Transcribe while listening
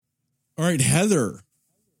All right, Heather,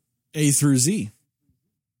 A through Z.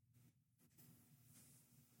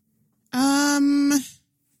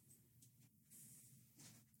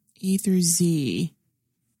 A through Z.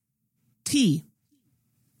 T.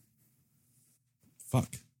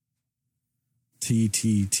 Fuck. T.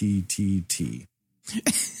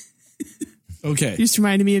 Okay. You just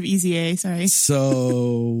reminded me of Easy A. Sorry.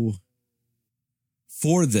 So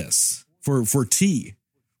for this, for T,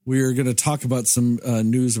 we are going to talk about some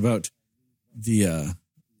news about the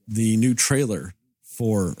new trailer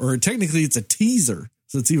for, or technically it's a teaser,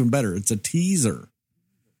 so it's even better. It's a teaser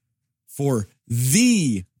for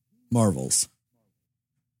the Marvels.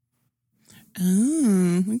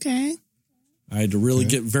 Oh, okay. I had to really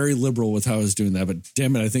get very liberal with how I was doing that, but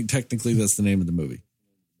damn it, I think technically that's the name of the movie.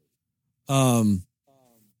 So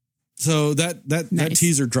that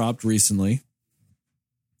teaser dropped recently.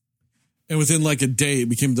 And within like a day, it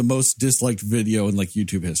became the most disliked video in like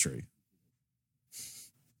YouTube history.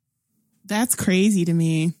 That's crazy to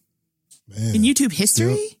me. Man. In YouTube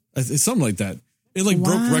history? Yep. It's something like that. It like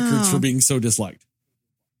broke records for being so disliked.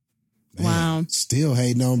 Man, wow. Still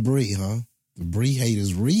hating on Brie, huh? The Brie hate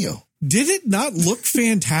is real. Did it not look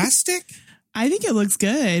fantastic? I think it looks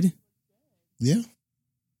good. Yeah.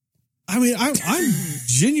 I mean, I'm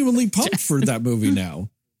genuinely pumped for that movie now.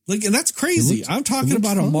 Like, and that's crazy. I'm talking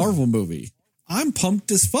about a Marvel movie. I'm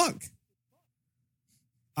pumped as fuck.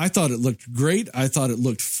 I thought it looked great. I thought it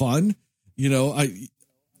looked fun. You know,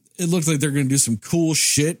 it looked like they're going to do some cool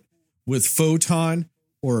shit with Photon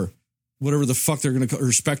or whatever the fuck they're going to call,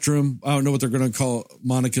 or Spectrum. I don't know what they're going to call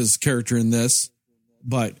Monica's character in this,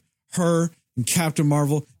 but her and Captain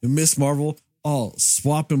Marvel and Miss Marvel all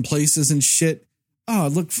swapping places and shit. Oh,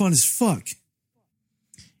 it looked fun as fuck.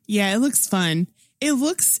 Yeah, it looks fun. It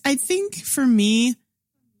looks, I think for me,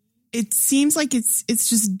 it seems like it's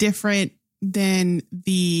just different than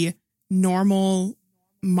the normal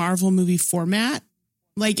Marvel movie format.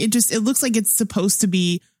 Like it looks like it's supposed to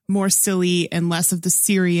be more silly and less of the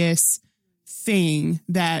serious thing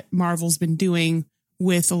that Marvel's been doing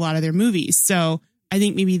with a lot of their movies. So I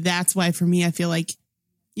think maybe that's why for me, I feel like,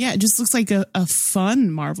 yeah, it just looks like a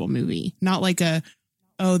fun Marvel movie, not like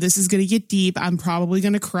oh, this is going to get deep. I'm probably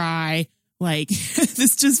going to cry. Like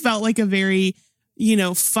this just felt like a very,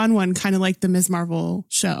 fun one, kind of like the Ms. Marvel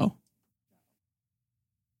show.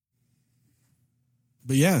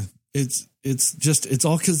 But yeah, it's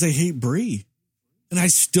all because they hate Brie. And I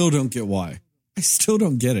still don't get why. I still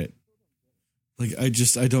don't get it. Like, I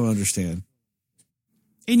don't understand.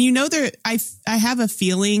 And I have a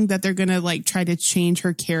feeling that they're going to like try to change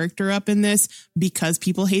her character up in this because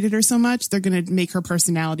people hated her so much. They're going to make her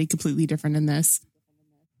personality completely different in this.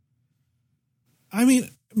 I mean,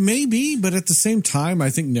 maybe, but at the same time, I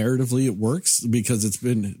think narratively it works because it's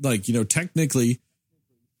been like, technically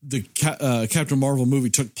the Captain Marvel movie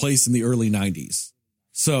took place in the early 90s.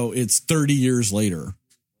 So it's 30 years later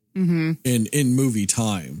in movie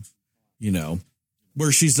time,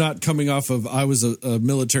 where she's not coming off of, I was a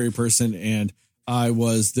military person and I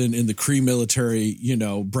was then in the Kree military,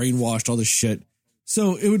 brainwashed, all this shit.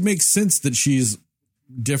 So it would make sense that she's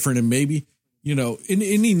different and maybe, in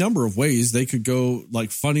any number of ways they could go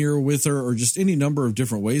like funnier with her or just any number of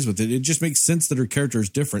different ways with it. It just makes sense that her character is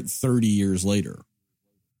different 30 years later,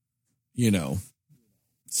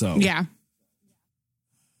 so. Yeah.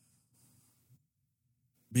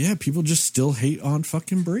 But yeah, people just still hate on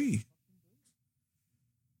fucking Brie.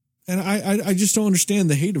 And I just don't understand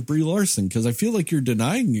the hate of Brie Larson because I feel like you're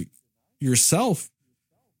denying yourself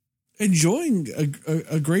enjoying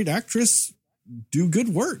a great actress do good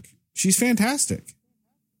work. She's fantastic.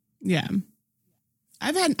 Yeah.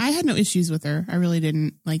 I had no issues with her. I really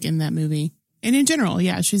didn't, like in that movie. And in general,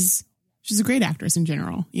 yeah, she's a great actress in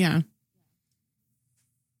general. Yeah.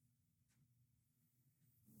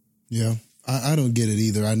 Yeah. I don't get it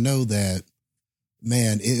either. I know that,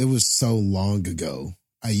 man, it was so long ago.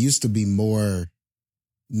 I used to be more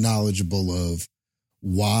knowledgeable of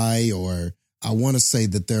why, or I want to say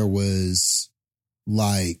that there was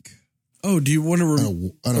like, oh, do you want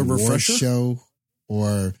to an award refresher show,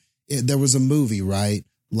 or there was a movie, right?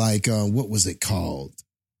 Like, what was it called?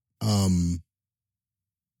 Who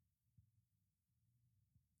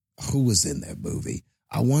was in that movie?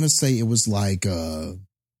 I want to say it was like,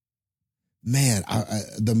 man,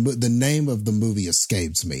 the name of the movie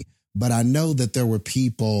escapes me, but I know that there were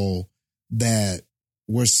people that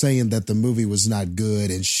were saying that the movie was not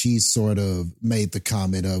good, and she sort of made the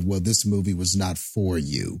comment of, well, this movie was not for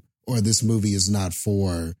you, or this movie is not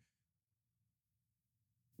for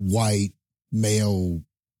white male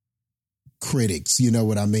critics. You know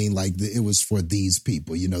what I mean? Like it was for these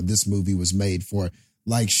people, this movie was made for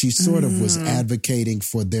Like she sort of was advocating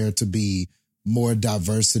for there to be more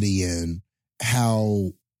diversity in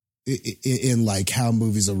how like how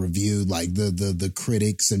movies are reviewed, like the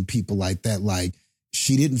critics and people like that. Like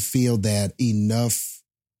she didn't feel that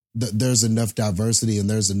there's enough diversity and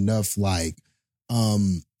there's enough like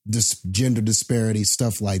this gender disparity,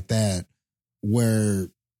 stuff like that, where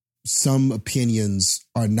some opinions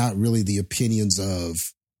are not really the opinions of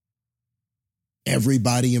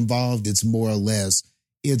everybody involved. It's more or less,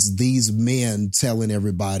 it's these men telling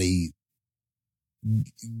everybody,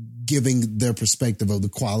 giving their perspective of the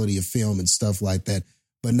quality of film and stuff like that.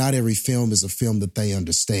 But not every film is a film that they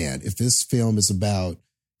understand. If this film is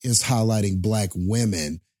highlighting Black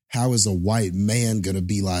women, how is a white man going to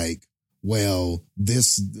be like, well,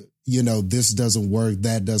 this doesn't work,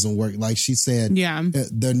 that doesn't work. Like she said,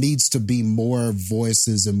 there needs to be more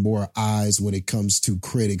voices and more eyes when it comes to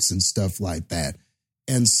critics and stuff like that.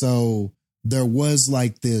 And so there was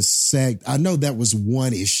like this sect. I know that was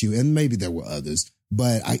one issue, and maybe there were others,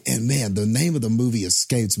 but the name of the movie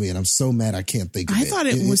escapes me, and I'm so mad I can't think of it. I thought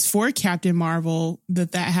it was for Captain Marvel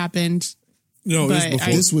that happened. No, it was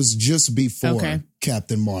before. This was just before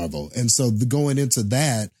Captain Marvel. And so going into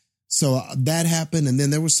that, so that happened, and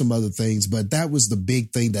then there were some other things, but that was the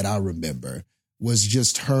big thing that I remember, was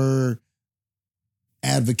just her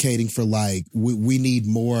advocating for like, we need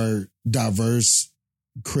more diverse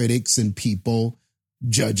critics and people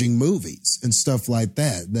judging movies and stuff like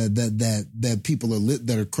that people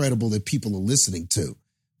that are credible, that people are listening to,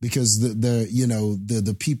 because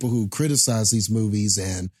the people who criticize these movies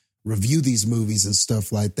and review these movies and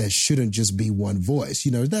stuff like that shouldn't just be one voice.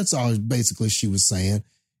 That's all basically she was saying.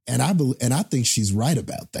 And I think she's right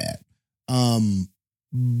about that.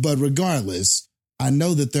 But regardless, I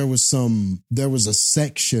know that there was a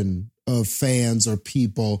section of fans or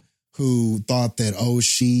people who thought that,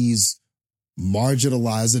 she's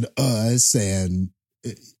marginalizing us. And,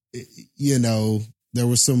 there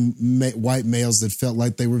were some white males that felt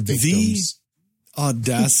like they were victims. The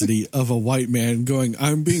audacity of a white man going,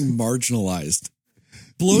 I'm being marginalized,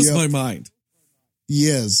 blows my mind.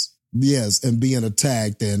 Yes, and being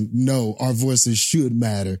attacked, and no, our voices should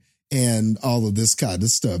matter, and all of this kind of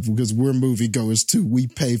stuff, because we're moviegoers too. We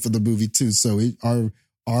pay for the movie too, so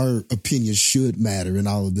our opinions should matter, and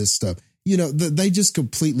all of this stuff. They just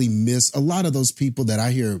completely miss, a lot of those people that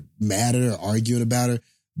I hear mad at her, arguing about her,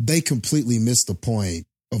 they completely missed the point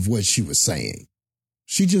of what she was saying.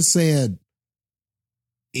 She just said,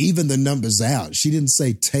 even the numbers out. She didn't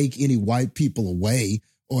say take any white people away,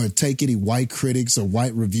 or take any white critics or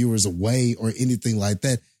white reviewers away, or anything like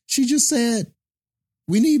that. She just said,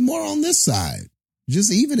 we need more on this side.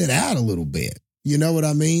 Just even it out a little bit. You know what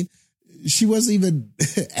I mean? She wasn't even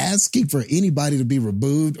asking for anybody to be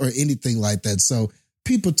removed or anything like that. So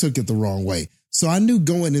people took it the wrong way. So I knew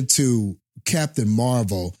going into Captain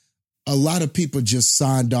Marvel, a lot of people just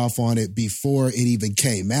signed off on it before it even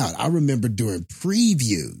came out. I remember during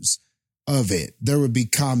previews of it, there would be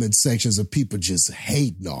comment sections of people just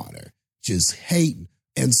hating on her, just hating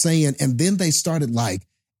and saying, and then they started like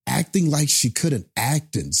acting like she couldn't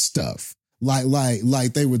act and stuff.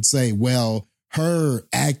 Like they would say, well, her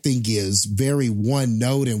acting is very one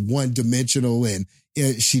note and one dimensional, and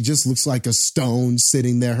she just looks like a stone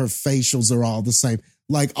sitting there. Her facials are all the same.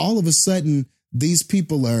 Like all of a sudden, these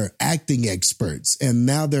people are acting experts, and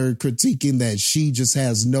now they're critiquing that she just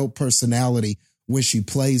has no personality when she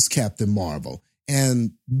plays Captain Marvel.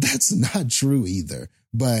 And that's not true either.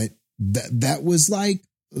 But that was like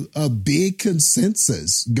a big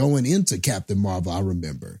consensus going into Captain Marvel, I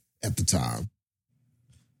remember at the time.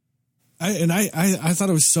 I thought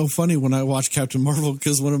it was so funny when I watched Captain Marvel,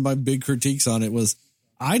 because one of my big critiques on it was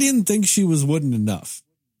I didn't think she was wooden enough.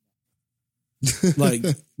 Like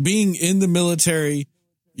being in the military,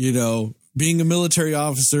 being a military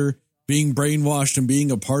officer, being brainwashed and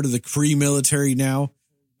being a part of the Kree military now,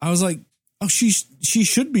 I was like, she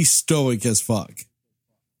should be stoic as fuck.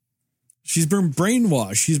 She's been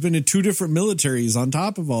brainwashed. She's been in 2 different militaries on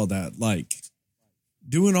top of all that, like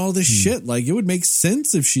doing all this shit. Like it would make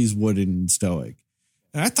sense if she's wooden and stoic.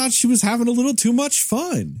 And I thought she was having a little too much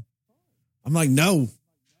fun. I'm like, no.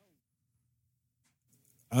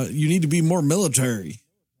 You need to be more military.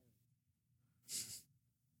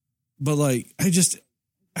 But like, if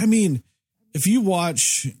you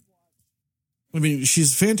watch,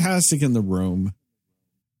 she's fantastic in The Room.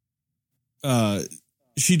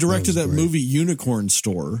 She directed that movie Unicorn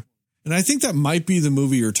Store. And I think that might be the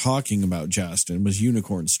movie you're talking about, Jastin, was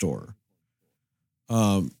Unicorn Store.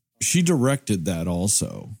 She directed that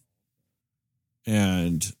also.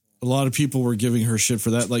 And a lot of people were giving her shit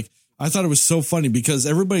for that. Like, I thought it was so funny because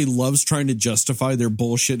everybody loves trying to justify their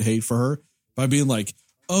bullshit hate for her by being like,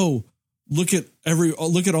 oh, look at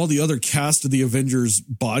all the other cast of the Avengers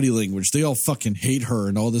body language. They all fucking hate her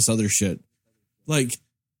and all this other shit. Like,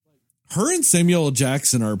 her and Samuel L.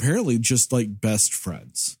 Jackson are apparently just like best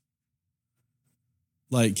friends.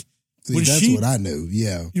 Like, that's what I knew.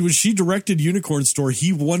 Yeah. When she directed Unicorn Store,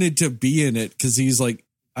 he wanted to be in it because he's like,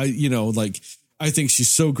 I think she's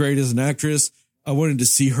so great as an actress. I wanted to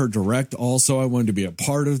see her direct. Also, I wanted to be a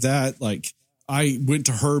part of that. Like, I went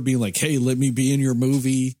to her being like, hey, let me be in your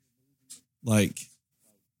movie. Like,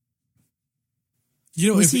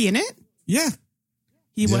 was he in it? Yeah.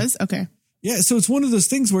 He was? Okay. Yeah. So it's one of those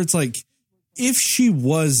things where it's like, if she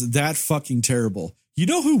was that fucking terrible, you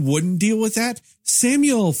know who wouldn't deal with that?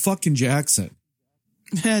 Samuel fucking Jackson.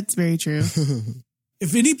 That's very true.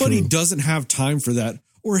 If anybody doesn't have time for that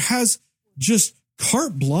or has just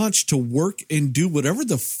carte blanche to work and do whatever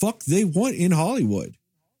the fuck they want in Hollywood,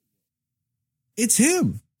 it's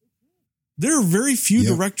him. There are very few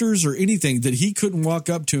directors or anything that he couldn't walk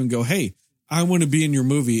up to and go, hey, I want to be in your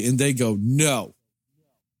movie. And they go, no.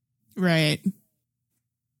 Right.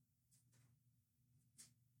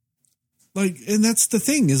 Like, and that's the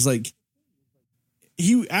thing is like,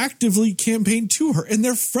 he actively campaigned to her and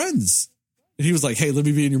they're friends. And he was like, hey, let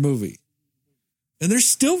me be in your movie. And they're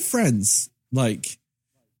still friends. Like,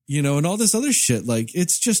 and all this other shit. Like,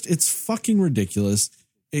 it's fucking ridiculous.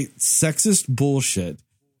 It's sexist bullshit.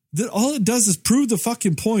 That all it does is prove the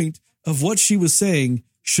fucking point of what she was saying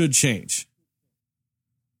should change.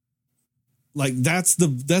 Like, that's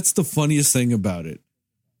the funniest thing about it.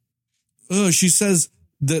 She says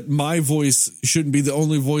that my voice shouldn't be the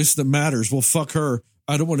only voice that matters. Well, fuck her.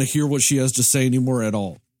 I don't want to hear what she has to say anymore at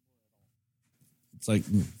all. It's like,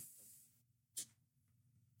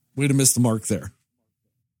 way to miss the mark there.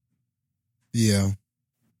 Yeah.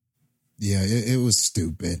 Yeah, it was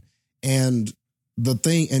stupid. And the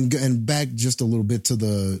thing, and back just a little bit to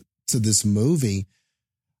this movie,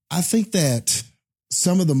 I think that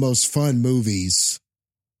some of the most fun movies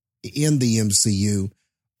in the MCU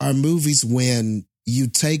are movies when you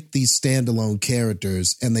take these standalone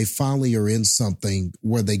characters and they finally are in something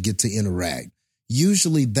where they get to interact.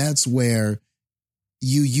 Usually that's where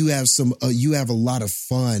you have a lot of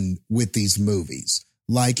fun with these movies.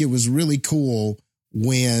 Like, it was really cool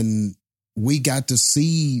when we got to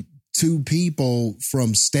see two people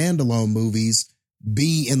from standalone movies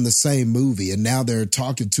be in the same movie, and now they're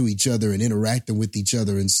talking to each other and interacting with each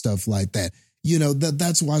other and stuff like that.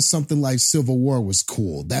 That's why something like Civil War was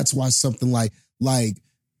cool. That's why something like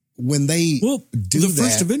when they do the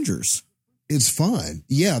first Avengers, it's fun.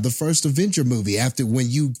 Yeah, the first Avenger movie, when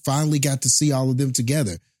you finally got to see all of them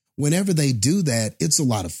together. Whenever they do that, it's a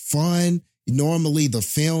lot of fun. Normally the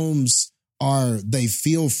films they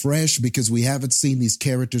feel fresh because we haven't seen these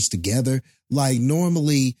characters together. Like,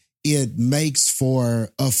 normally it makes for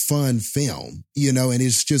a fun film, and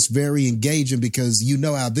it's just very engaging because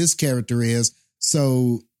how this character is.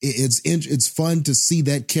 So it's fun to see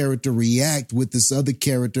that character react with this other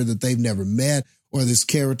character that they've never met, or this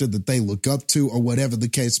character that they look up to, or whatever the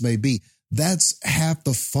case may be. That's half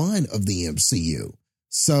the fun of the MCU.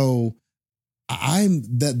 So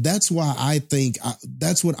that's why I think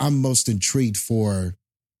that's what I'm most intrigued for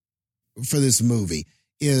this movie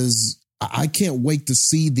is I can't wait to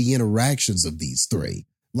see the interactions of these three.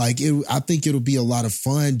 Like, I think it'll be a lot of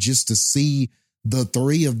fun just to see the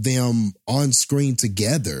three of them on screen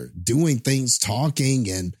together, doing things, talking,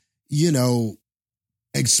 and,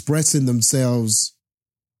 expressing themselves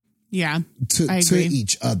to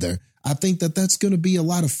each other. I think that's going to be a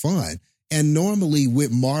lot of fun. And normally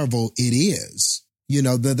with Marvel, it is,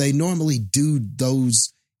 that they normally do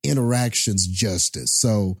those interactions justice.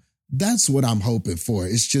 So that's what I'm hoping for.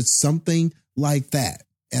 It's just something like that.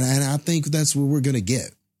 And I think that's what we're going to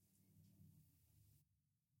get.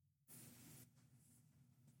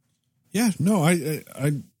 Yeah, no,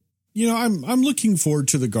 I'm looking forward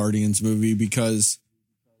to the Guardians movie because,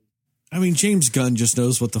 James Gunn just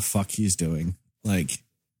knows what the fuck he's doing. Like,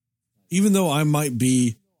 even though I might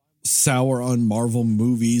be sour on Marvel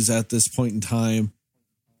movies at this point in time,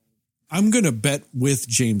 I'm going to bet with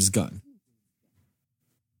James Gunn.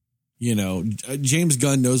 James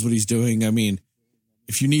Gunn knows what he's doing.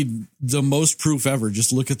 If you need the most proof ever,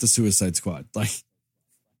 just look at the Suicide Squad. Like,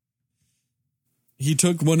 he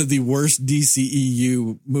took one of the worst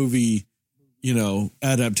DCEU movie,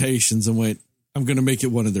 adaptations and went, I'm going to make it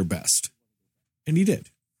one of their best. And he did.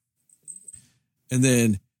 And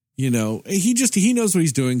then, he knows what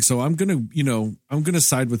he's doing. So I'm going to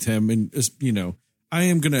side with him and, I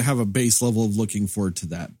am going to have a base level of looking forward to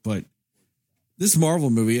that. But this Marvel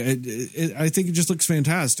movie, I think it just looks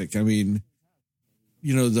fantastic. I mean,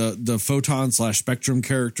 you know, the Photon / Spectrum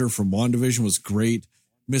character from WandaVision was great.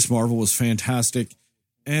 Miss Marvel was fantastic.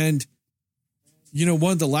 And, you know,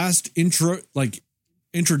 one of the last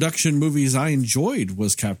introduction movies I enjoyed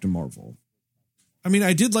was Captain Marvel. I mean,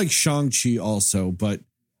 I did like Shang-Chi also, but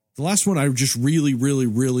the last one I just really, really,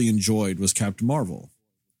 really enjoyed was Captain Marvel.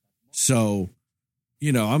 So,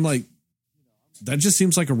 you know, I'm like, that just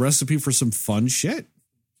seems like a recipe for some fun shit.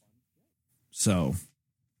 So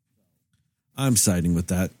I'm siding with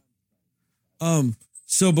that.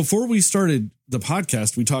 So before we started the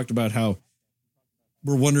podcast, we talked about how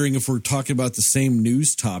we're wondering if we're talking about the same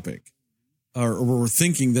news topic, or we're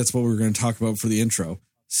thinking that's what we were going to talk about for the intro.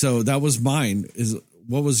 So that was mine.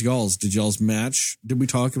 What was y'all's? Did y'all's match? Did we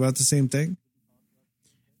talk about the same thing?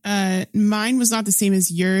 Mine was not the same as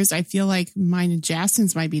yours. I feel like mine and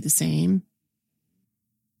Jastin's might be the same.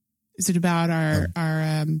 Is it about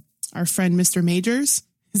our friend Mr. Majors?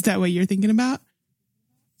 Is that what you're thinking about?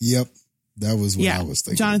 Yep, that was what I was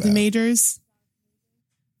thinking. Jonathan about. Majors,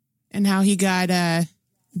 and how he got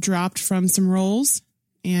dropped from some roles,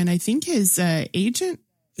 and I think his agent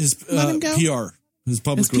let him go. PR, his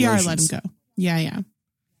public relations. PR let him go. Yeah.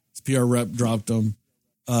 His PR rep dropped him.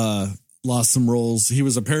 Lost some roles. He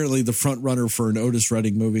was apparently the front runner for an Otis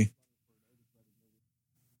Redding movie.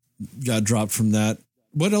 Got dropped from that.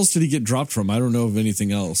 What else did he get dropped from? I don't know of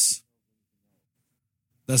anything else.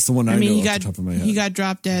 That's the one I know off the top of my head. He got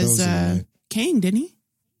dropped as Kang, didn't he?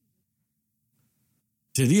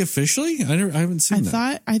 Did he officially? I haven't seen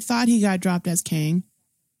that. I thought he got dropped as Kang.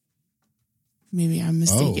 Maybe I'm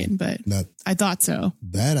mistaken, but I thought so.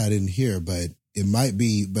 That I didn't hear, but it might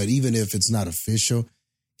be. But even if it's not official,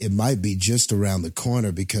 it might be just around the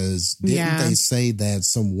corner, because didn't they say that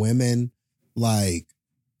some women, like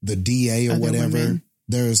the DA or whatever,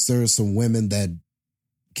 there's some women that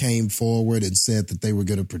came forward and said that they were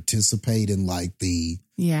going to participate in like the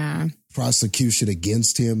prosecution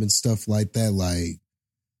against him and stuff like that. Like,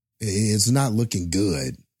 it's not looking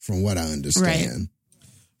good from what I understand. Right.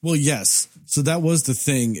 Well, yes. So that was the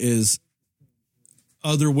thing, is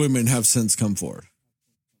other women have since come forward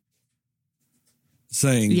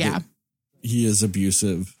saying that he is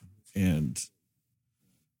abusive and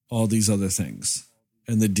all these other things.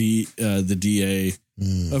 And the DA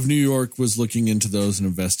of New York was looking into those and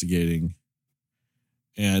investigating.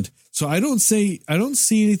 And so I don't see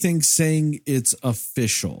anything saying it's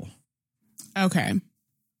official. Okay.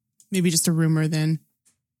 Maybe just a rumor then.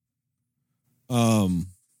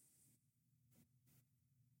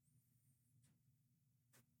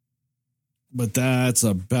 But that's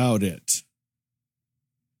about it.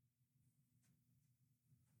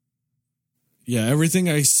 Yeah, everything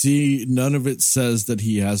I see, none of it says that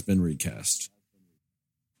he has been recast.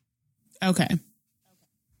 Okay.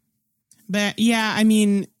 But yeah, I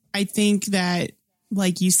mean, I think that,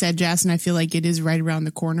 like you said, Jastin, I feel like it is right around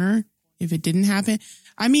the corner if it didn't happen.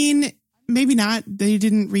 I mean, maybe not. They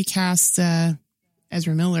didn't recast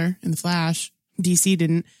Ezra Miller in The Flash. DC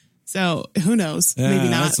didn't. So who knows? Maybe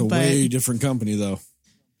not. That's a way different company, though.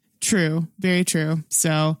 True. Very true.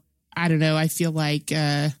 So I don't know. I feel like,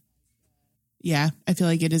 I feel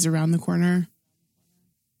like it is around the corner.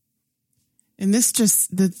 And this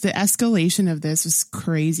just, the escalation of this was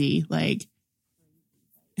crazy. Like,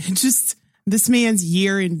 just this man's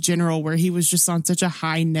year in general, where he was just on such a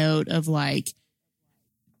high note of like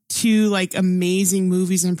 2 like amazing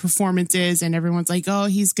movies and performances, and everyone's like, oh,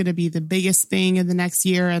 he's going to be the biggest thing in the next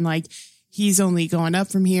year, and like he's only going up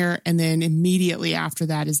from here. And then immediately after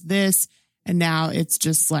that is this, and now it's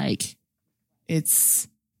just like it's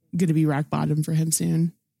going to be rock bottom for him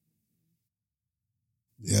soon.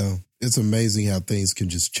 Yeah, it's amazing how things can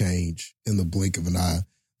just change in the blink of an eye.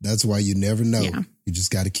 That's why you never know. Yeah. You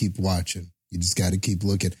just got to keep watching. You just got to keep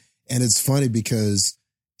looking. And it's funny because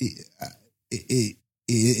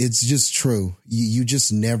it's just true. You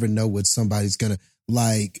just never know what somebody's going to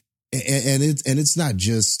like. And it's not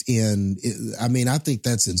just in, I mean, I think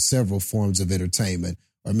that's in several forms of entertainment,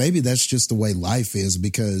 or maybe that's just the way life is,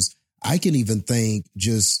 because I can even think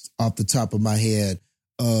just off the top of my head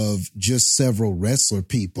of just several wrestler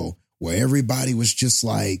people where everybody was just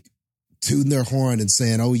like tooting their horn and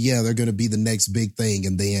saying, oh yeah, they're going to be the next big thing.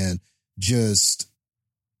 And then just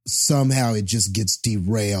somehow it just gets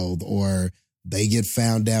derailed, or they get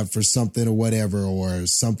found out for something or whatever, or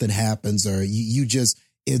something happens, or you just,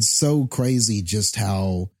 it's so crazy just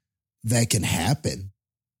how that can happen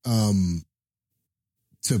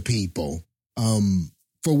to people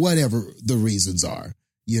for whatever the reasons are,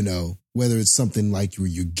 you know, whether it's something like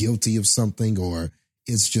you're guilty of something, or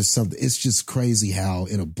it's just something. It's just crazy how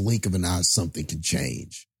in a blink of an eye something can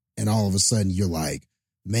change, and all of a sudden you're like,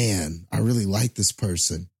 man, I really like this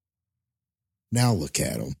person. Now look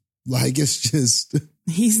at him. Like, it's just.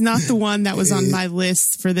 He's not the one that was on my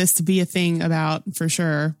list for this to be a thing about, for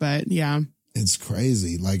sure. But yeah. It's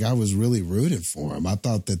crazy. Like, I was really rooting for him. I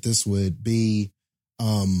thought that this would be,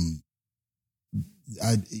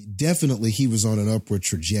 definitely he was on an upward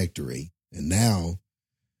trajectory. And now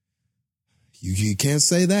you can't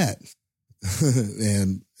say that.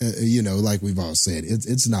 And, like we've all said,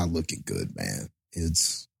 it's not looking good, man.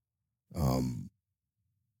 It's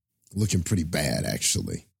looking pretty bad,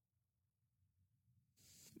 actually.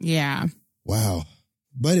 Yeah. Wow.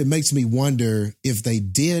 But it makes me wonder if they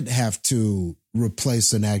did have to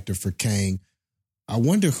replace an actor for Kang. I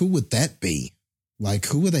wonder who would that be? Like,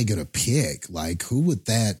 who are they going to pick? Like, who would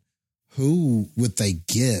they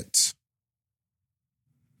get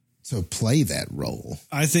to play that role?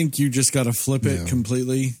 I think you just got to flip it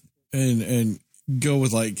completely and go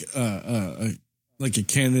with like a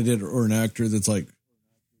candidate or an actor that's like,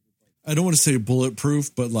 I don't want to say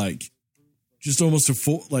bulletproof, but like just almost a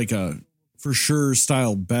for sure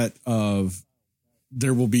style bet of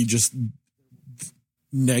there will be just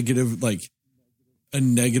negative, like a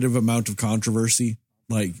negative amount of controversy,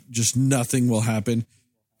 like just nothing will happen.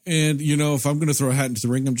 And, if I'm going to throw a hat into the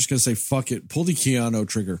ring, I'm just going to say, fuck it. Pull the Keanu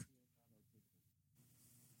trigger.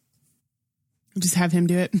 Just have him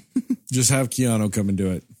do it. Just have Keanu come and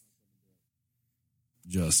do it.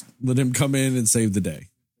 Just let him come in and save the day.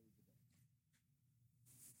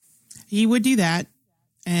 He would do that.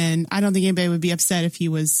 And I don't think anybody would be upset if he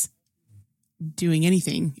was doing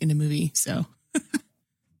anything in a movie. So,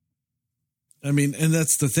 I mean, and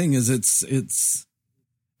that's the thing is it is.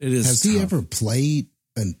 Has he ever played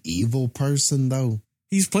an evil person though?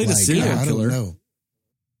 He's played a serial killer. I don't know.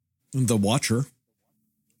 The Watcher.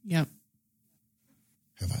 Yep.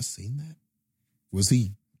 Have I seen that? Was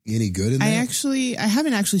he any good in that? I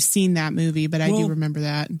haven't actually seen that movie, but I do remember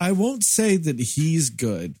that. I won't say that he's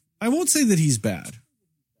good. I won't say that he's bad.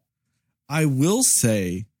 I will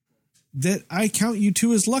say that I count you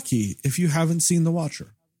two as lucky if you haven't seen The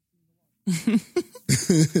Watcher.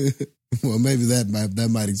 Well, maybe that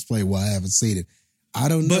might explain why I haven't seen it. I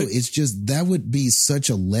don't know. It's just that would be such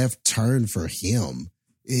a left turn for him.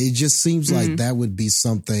 It just seems like that would be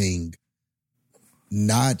something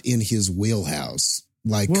not in his wheelhouse.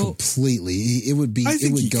 Like completely. It would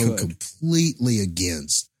go completely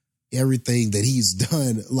against everything that he's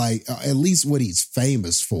done. Like at least what he's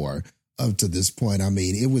famous for up to this point. I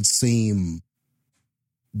mean, it would seem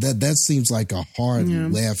that seems like a hard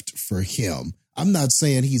left for him. I'm not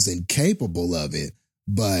saying he's incapable of it,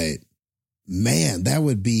 but man, that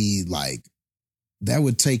would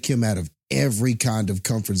take him out of every kind of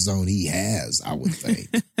comfort zone he has, I would think.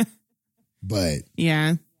 But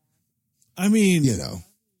yeah, I mean,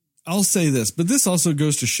 I'll say this, but this also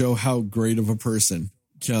goes to show how great of a person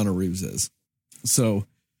Keanu Reeves is. So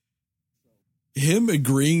him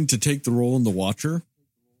agreeing to take the role in The Watcher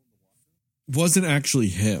wasn't actually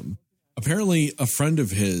him. Apparently a friend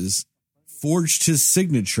of his forged his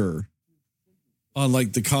signature on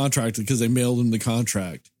like the contract because they mailed him the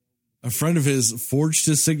contract. A friend of his forged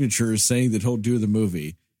his signature saying that he'll do the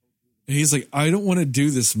movie. And he's like, I don't want to do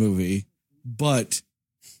this movie, but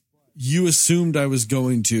you assumed I was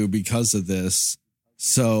going to because of this.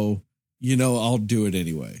 So, I'll do it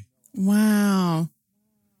anyway. Wow.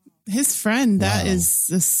 His friend, that is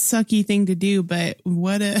a sucky thing to do, but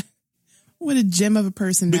what a gem of a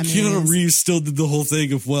person that is. But Keanu Reeves still did the whole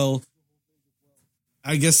thing of, well,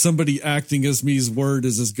 I guess somebody acting as me's word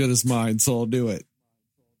is as good as mine, so I'll do it.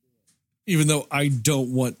 Even though I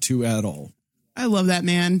don't want to at all. I love that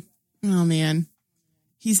man. Oh, man.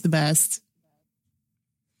 He's the best.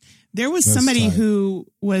 There was somebody who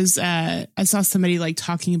was, I saw somebody like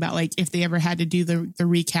talking about like if they ever had to do the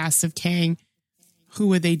recast of Kang, who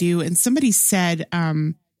would they do? And somebody said,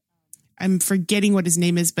 I'm forgetting what his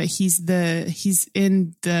name is, but he's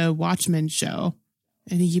in the Watchmen show.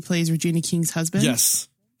 I think he plays Regina King's husband. Yes.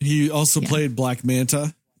 He also played Black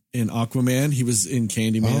Manta in Aquaman. He was in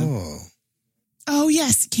Candyman. Oh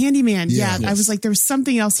yes. Candyman. Yeah. Yes. I was like, there was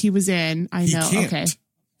something else he was in. I know. Okay.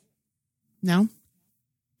 No.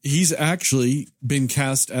 He's actually been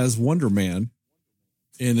cast as Wonder Man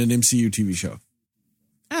in an MCU TV show.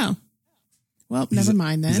 Oh. Well, never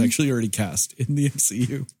mind then. He's actually already cast in the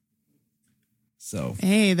MCU. So.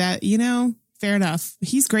 Hey, that, fair enough.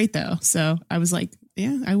 He's great though. So I was like,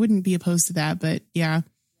 yeah, I wouldn't be opposed to that, but yeah.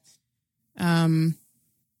 He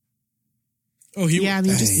would be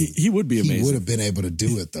amazing. He would have been able to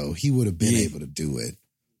do it though. He would have been able to do it.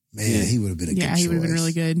 Man, he would have been a good choice. Yeah, he would have been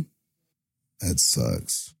really good. That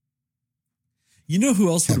sucks. You know who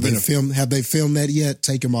else would have been Have they filmed that yet?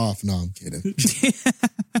 Take him off. No, I'm kidding.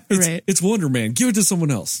 Right. It's Wonder Man. Give it to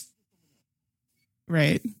someone else.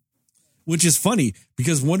 Right. Which is funny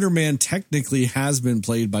because Wonder Man technically has been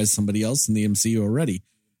played by somebody else in the MCU already.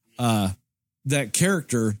 That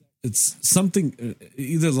character, it's something,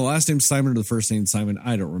 either the last name Simon or the first name Simon,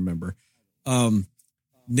 I don't remember.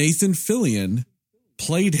 Nathan Fillion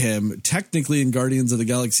played him technically in Guardians of the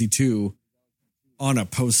Galaxy 2 on a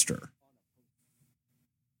poster.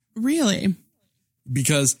 Really?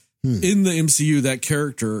 Because in the MCU, that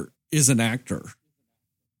character is an actor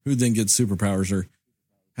who then gets superpowers or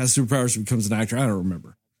has superpowers and becomes an actor. I don't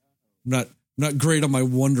remember. I'm not great on my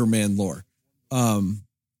Wonder Man lore.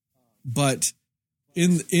 But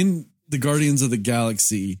in the Guardians of the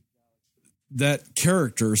Galaxy, that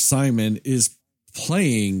character, Simon, is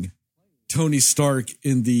playing Tony Stark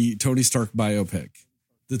in the Tony Stark biopic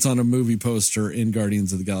that's on a movie poster in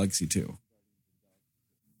Guardians of the Galaxy 2.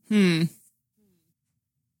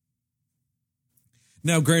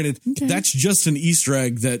 Now, granted, that's just an Easter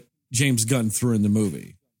egg that James Gunn threw in the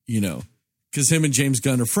movie, because him and James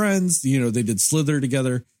Gunn are friends. They did Slither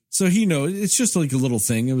together. So it's just like a little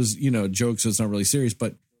thing. It was, a joke, so it's not really serious,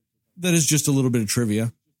 but that is just a little bit of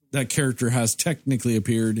trivia. That character has technically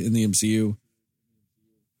appeared in the MCU,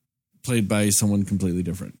 played by someone completely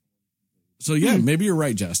different. So yeah, maybe you're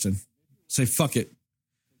right, Jastin. Say, fuck it.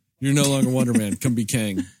 You're no longer Wonder Man. Come be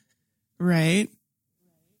Kang. Right.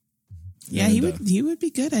 Yeah, and, he would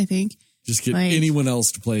be good, I think. Just get anyone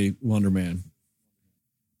else to play Wonder Man.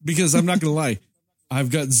 Because I'm not going to lie,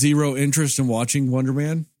 I've got zero interest in watching Wonder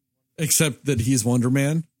Man, except that he's Wonder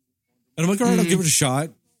Man. And I'm like, all right, I'll give it a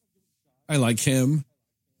shot. I like him.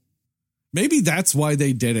 Maybe that's why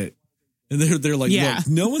they did it. And they're like, look,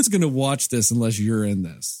 no one's going to watch this unless you're in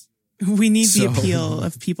this. We need the appeal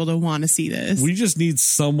of people to want to see this. We just need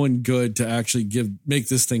someone good to actually make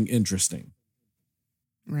this thing interesting.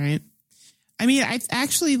 Right. I mean, I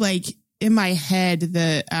actually in my head,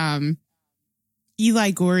 the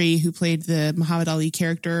Eli Gorey, who played the Muhammad Ali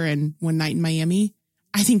character in One Night in Miami,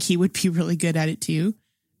 I think he would be really good at it too.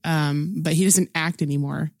 But he doesn't act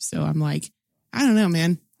anymore. So I'm like, I don't know,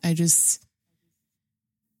 man.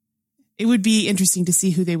 It would be interesting to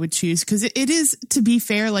see who they would choose. Cause it is, to be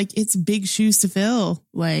fair, it's big shoes to fill.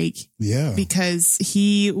 Because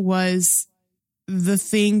he was the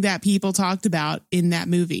thing that people talked about in that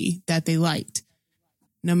movie that they liked.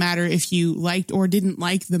 No matter if you liked or didn't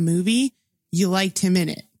like the movie, you liked him in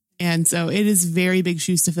it. And so it is very big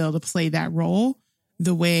shoes to fill to play that role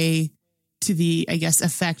the way to the, I guess,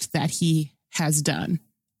 effect that he has done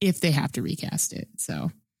if they have to recast it.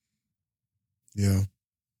 So. Yeah.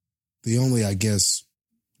 The only, I guess,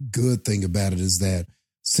 good thing about it is that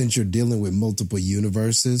since you're dealing with multiple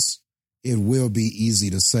universes, it will be easy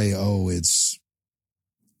to say,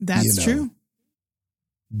 that's true.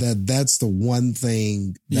 That's the one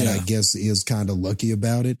thing that I guess is kind of lucky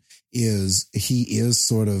about it is he is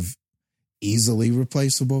sort of easily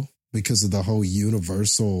replaceable because of the whole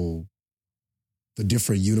the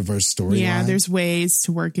different universe storyline. Yeah, there's ways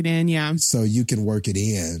to work it in. Yeah. So you can work it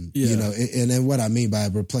in, and then what I mean by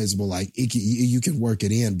replaceable, you can work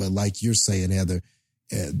it in, but like you're saying, Heather,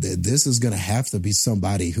 this is going to have to be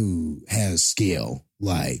somebody who has skill.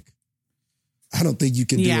 I don't think you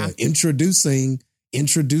can do an introducing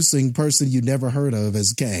person you never heard of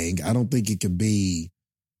as Kang. I don't think it could be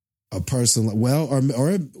a person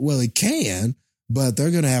it can, but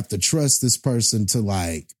they're going to have to trust this person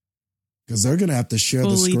to because they're going to have to share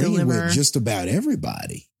the screen with just about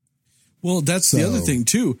everybody. Well, that's the other thing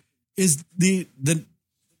too, is the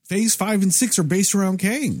phase 5 and 6 are based around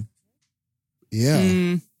Kang.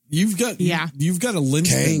 Yeah. You've got a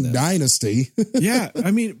linchpin Kang dynasty. Yeah.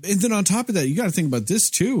 I mean, and then on top of that, you got to think about this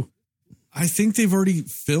too. I think they've already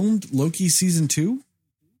filmed Loki season 2.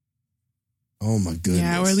 Oh my goodness.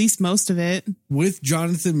 Yeah, or at least most of it. With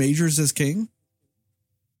Jonathan Majors as King.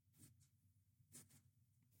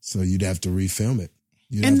 So you'd have to refilm it.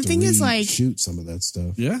 And the thing is shoot some of that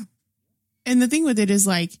stuff. Yeah. And the thing with it is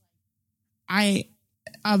I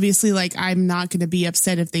obviously I'm not going to be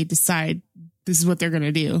upset if they decide this is what they're going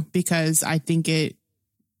to do, because I think it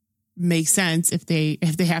makes sense if they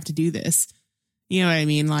have to do this. You know what I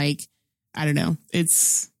mean? I don't know.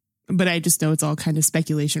 But I just know it's all kind of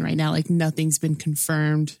speculation right now. Nothing's been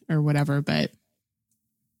confirmed or whatever, but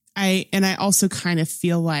I also kind of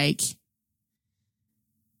feel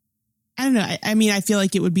I don't know. I mean, I feel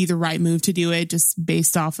like it would be the right move to do it just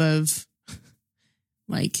based off of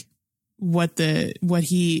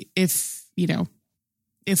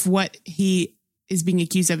if what he is being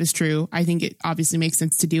accused of is true, I think it obviously makes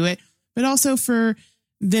sense to do it. But also for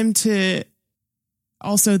them to,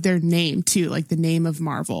 also their name too, like the name of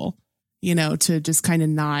Marvel, you know, to just kind of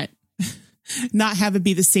not have it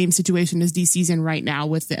be the same situation as DC's in right now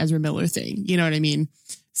with the Ezra Miller thing. You know what I mean?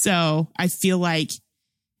 So I feel like,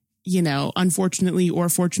 you know, unfortunately or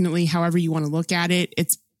fortunately, however you want to look at it,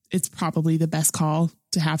 it's probably the best call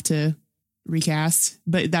to have to recast.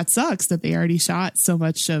 But that sucks that they already shot so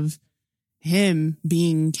much of him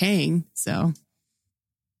being Kang. So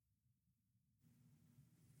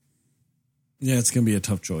yeah, it's going to be a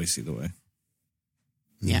tough choice either way.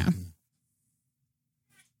 Yeah.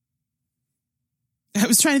 I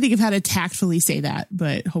was trying to think of how to tactfully say that,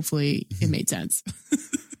 but hopefully it made sense.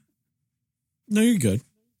 No, you're good.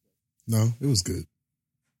 No, it was good.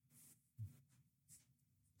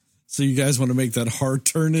 So you guys want to make that hard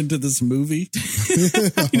turn into this movie?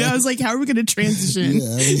 You know, I was like, how are we going to transition to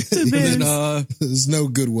this? There's no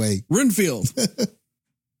good way. Renfield.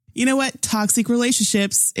 You know what? Toxic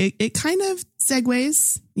relationships. It kind of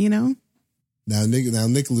segues, you know? Now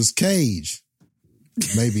Nicolas Cage,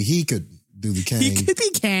 maybe he could do the Kang. He could be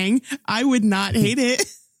Kang. I would not hate it.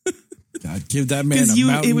 God, give that man a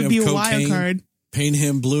mountain it would be of a cocaine, wild card. paint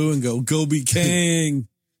him blue and go be Kang.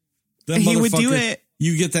 He would do it.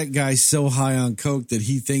 You get that guy so high on coke that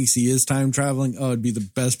he thinks he is time traveling. Oh, it'd be the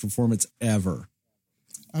best performance ever.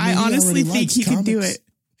 I honestly think he could do it.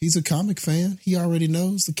 He's a comic fan. He already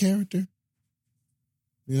knows the character.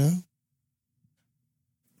 You know?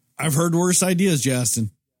 I've heard worse ideas, Jastin.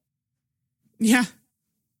 Yeah.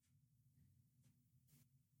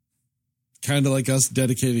 Kind of like us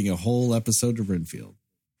dedicating a whole episode to Renfield.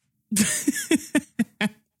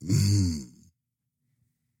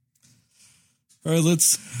 All right,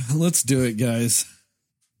 let's do it, guys.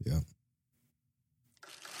 Yeah.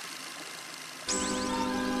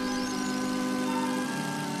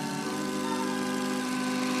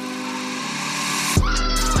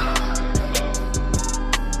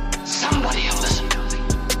 Somebody will listen to me.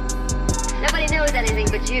 Nobody knows anything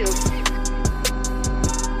but you.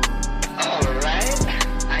 All right.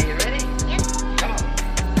 Are you ready? Yep. Come on.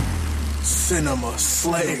 Cinema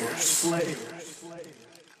Slayers.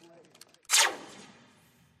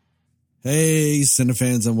 Hey,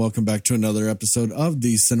 Cinefans, and welcome back to another episode of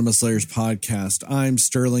the Cinema Slayers podcast. I'm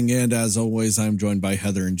Sterling, and as always, I'm joined by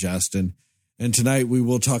Heather and Jastin. And tonight we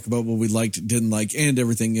will talk about what we liked, didn't like, and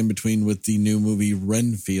everything in between with the new movie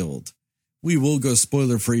Renfield. We will go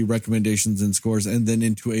spoiler-free recommendations and scores, and then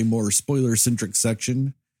into a more spoiler-centric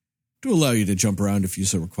section to allow you to jump around if you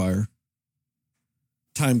so require.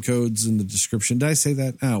 Time codes in the description. Did I say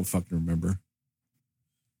that? I don't fucking remember.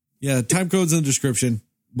 Yeah, time codes in the description.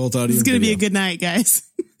 Both audio. It's going to be a good night, guys.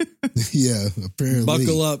 Yeah, apparently.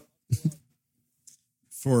 Buckle up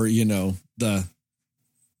for, I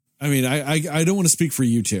don't want to speak for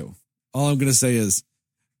you two. All I'm going to say is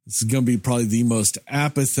this is going to be probably the most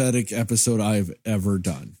apathetic episode I've ever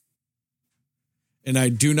done. And I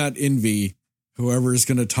do not envy whoever is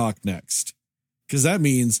going to talk next, because that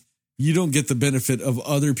means you don't get the benefit of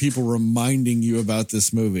other people reminding you about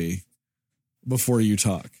this movie before you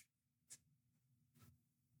talk.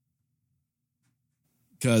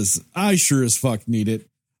 Because I sure as fuck need it.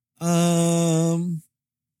 I'll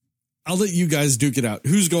let you guys duke it out.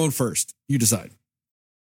 Who's going first? You decide.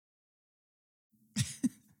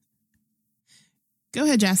 Go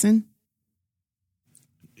ahead, Jastin.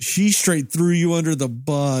 She straight threw you under the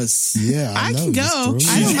bus. Yeah, I can go.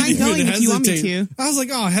 I don't mind going if you want me to. I was like,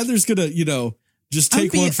 oh, Heather's going to, just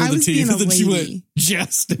take one for the team. And then she went,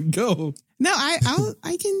 Jastin, go. No,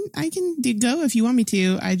 I can go if you want me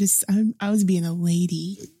to. I was being a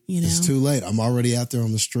lady, It's too late. I'm already out there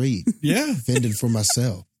on the street. Yeah. Fending for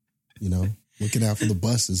myself, looking out for the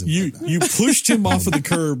buses. And you pushed him off of the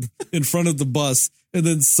curb in front of the bus and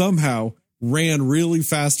then somehow ran really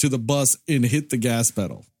fast to the bus and hit the gas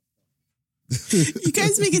pedal. You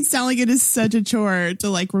guys make it sound like it is such a chore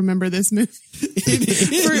to remember this movie.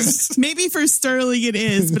 Maybe for Sterling it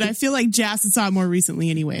is, but I feel like Jastin saw it more recently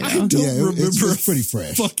anyway. Though. I don't remember it's pretty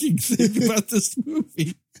fresh. Fucking thing about this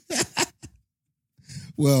movie.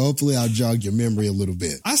 Well, hopefully I'll jog your memory a little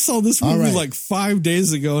bit. I saw this movie like 5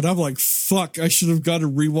 days ago, and I'm like, fuck, I should have gone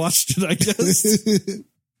and rewatched it, I guess.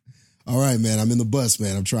 All right, man. I'm in the bus,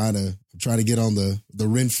 man. I'm trying to get on the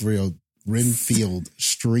Renfield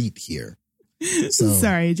street here. So,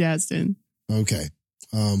 sorry, Jastin. Okay.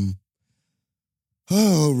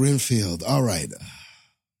 Renfield. All right.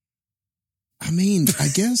 I mean, I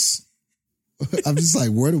guess I'm just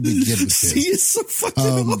like, where do we get with this? See, it's so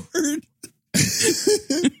fucking hard.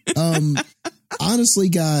 Honestly,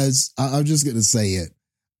 guys, I'm just going to say it.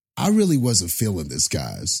 I really wasn't feeling this,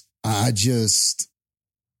 guys. I just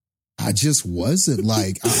wasn't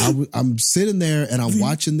like, I'm sitting there and I'm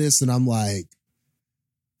watching this and I'm like,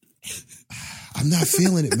 I'm not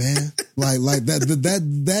feeling it, man. Like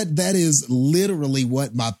that is literally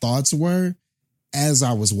what my thoughts were as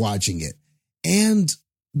I was watching it. And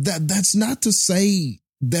that's not to say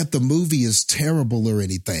that the movie is terrible or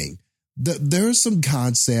anything. There are some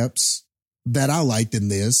concepts that I liked in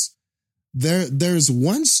this. There's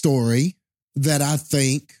one story that I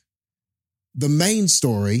think, the main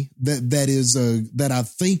story that I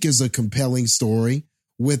think is a compelling story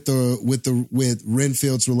with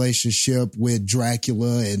Renfield's relationship with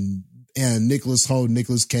Dracula and Nicholas Hoult,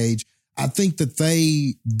 Nicolas Cage. I think that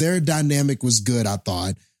their dynamic was good. I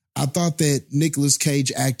thought that Nicolas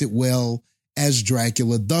Cage acted well as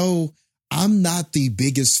Dracula, though I'm not the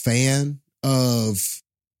biggest fan of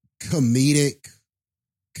comedic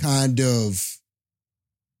kind of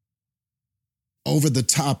over the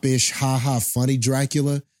top-ish, ha-ha funny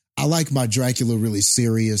Dracula. I like my Dracula really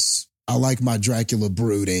serious. I like my Dracula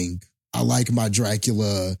brooding. I like my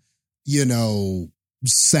Dracula,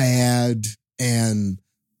 sad and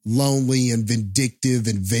lonely and vindictive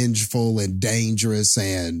and vengeful and dangerous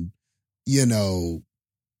and,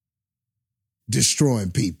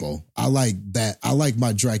 destroying people. I like that. I like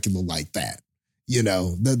my Dracula like that.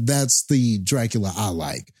 That's the Dracula I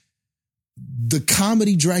like. The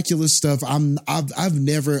comedy Dracula stuff, I've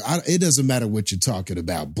never, it doesn't matter what you're talking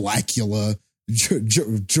about. Blackula,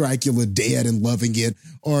 Dracula Dead and Loving It,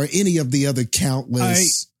 or any of the other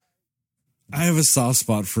countless. I have a soft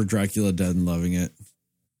spot for Dracula Dead and Loving It.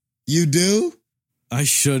 You do? I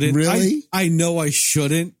shouldn't. Really? I know I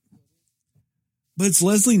shouldn't. But it's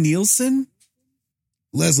Leslie Nielsen.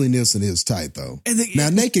 Leslie Nielsen is tight, though. Now,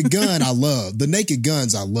 Naked Gun, I love. The Naked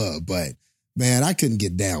Guns, I love. But, man, I couldn't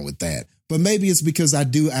get down with that. But maybe it's because I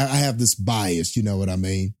have this bias, you know what I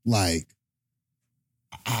mean? Like,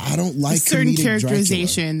 I don't like a certain Dracula.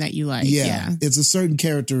 characterization that you like. Yeah. It's a certain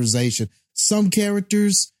characterization. Some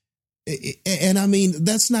characters, and I mean,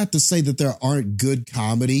 that's not to say that there aren't good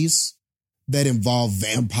comedies that involve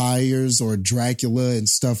vampires or Dracula and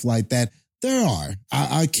stuff like that. There are.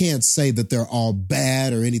 I can't say that they're all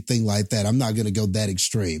bad or anything like that. I'm not going to go that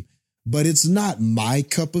extreme. But it's not my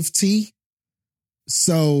cup of tea.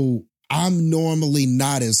 So I'm normally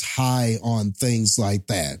not as high on things like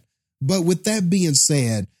that. But with that being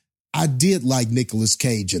said, I did like Nicolas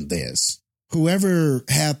Cage in this. Whoever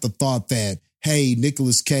had the thought that, hey,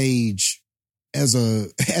 Nicolas Cage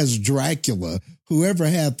as Dracula, whoever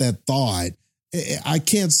had that thought, I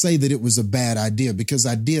can't say that it was a bad idea because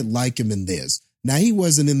I did like him in this. Now, he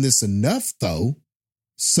wasn't in this enough, though,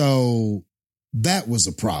 so that was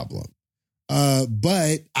a problem.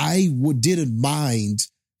 But I didn't mind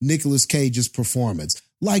Nicolas Cage's performance.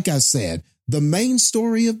 Like I said, the main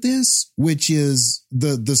story of this, which is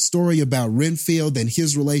the story about Renfield and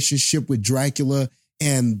his relationship with Dracula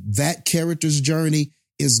and that character's journey,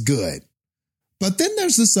 is good. But then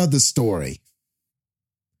there's this other story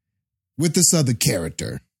with this other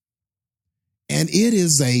character. And it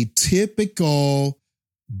is a typical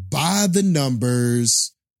by the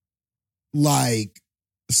numbers, like,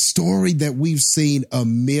 story that we've seen a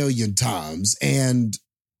million times. And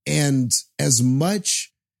as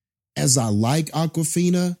much as I like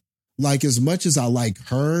Awkwafina, like as much as I like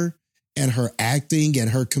her and her acting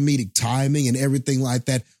and her comedic timing and everything like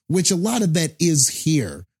that, which a lot of that is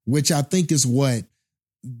here, which I think is what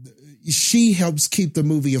she helps keep the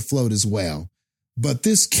movie afloat as well. But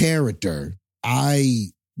this character, I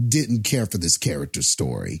didn't care for this character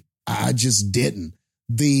story. I just didn't.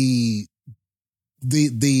 The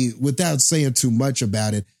without saying too much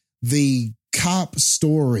about it, the cop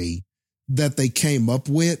story that they came up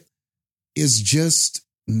with is just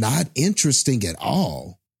not interesting at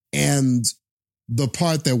all. And the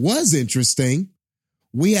part that was interesting,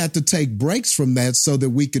 we had to take breaks from that so that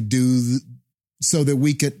we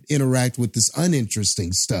could interact with this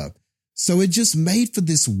uninteresting stuff. So it just made for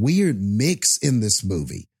this weird mix in this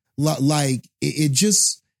movie. Like it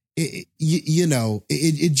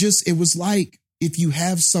was like if you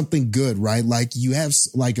have something good, right? Like you have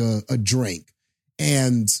like a drink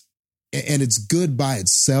and it's good by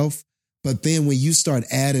itself. But then when you start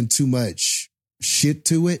adding too much shit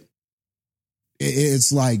to it,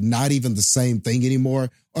 it's like not even the same thing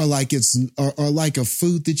anymore. Or like it's like a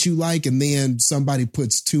food that you like and then somebody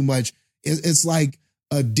puts too much. It's like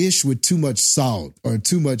a dish with too much salt or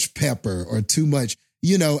too much pepper or too much,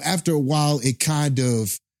 after a while it kind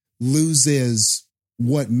of loses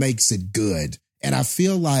what makes it good. And I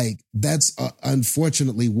feel like that's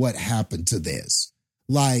unfortunately what happened to this.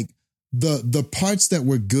 Like the parts that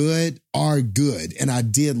were good are good, and I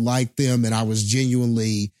did like them, and I was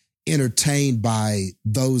genuinely entertained by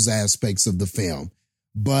those aspects of the film.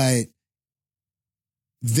 But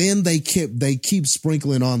then they keep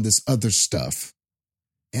sprinkling on this other stuff,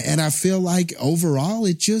 and I feel like overall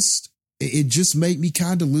it just made me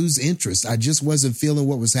kind of lose interest. I just wasn't feeling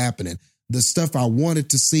what was happening. The stuff I wanted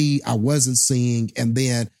to see, I wasn't seeing, and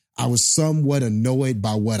then I was somewhat annoyed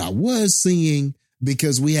by what I was seeing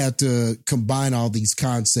because we had to combine all these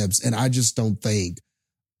concepts, and I just don't think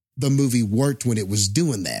the movie worked when it was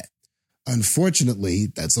doing that. Unfortunately,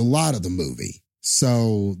 that's a lot of the movie.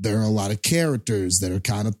 So there are a lot of characters that are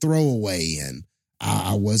kind of throwaway, and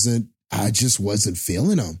I just wasn't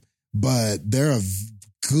feeling them. But they're a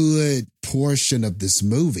good portion of this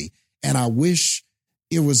movie, and I wish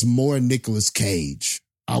it was more Nicolas Cage.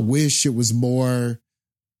 I wish it was more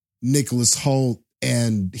Nicholas Hoult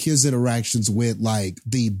and his interactions with like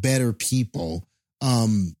the better people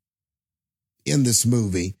in this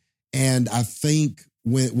movie. And I think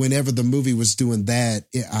whenever the movie was doing that,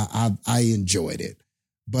 I enjoyed it.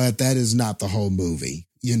 But that is not the whole movie.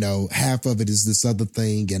 You know, half of it is this other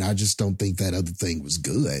thing, and I just don't think that other thing was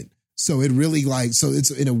good. So it really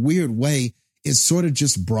it's in a weird way, it sort of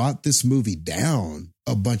just brought this movie down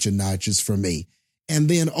a bunch of notches for me. And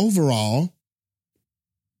then overall,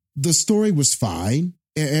 the story was fine.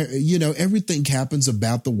 You know, everything happens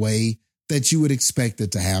about the way that you would expect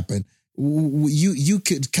it to happen. You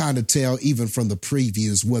could kind of tell even from the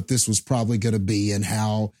previews what this was probably going to be and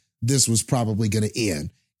how this was probably going to end.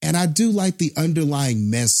 And I do like the underlying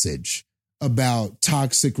message about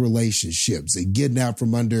toxic relationships and getting out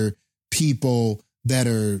from under people that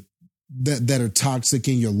are toxic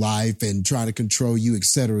in your life and trying to control you, et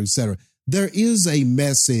cetera, et cetera. There is a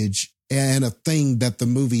message and a thing that the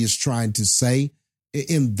movie is trying to say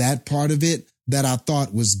in that part of it that I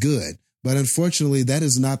thought was good. But unfortunately, that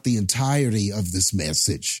is not the entirety of this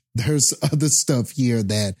message. There's other stuff here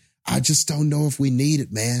that I just don't know if we need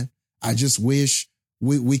it, man. I just wish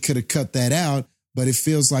we could have cut that out. But it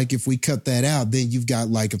feels like if we cut that out, then you've got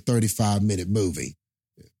like a 35-minute movie.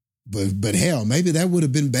 But hell, maybe that would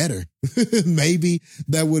have been better. Maybe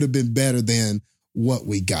that would have been better than what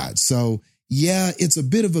we got. So yeah, it's a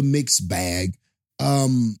bit of a mixed bag.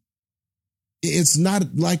 It's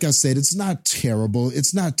not, like I said, it's not terrible.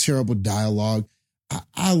 It's not terrible dialogue.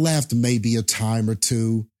 I laughed maybe a time or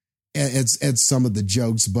two at some of the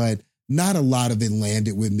jokes, but not a lot of it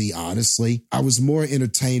landed with me, honestly. I was more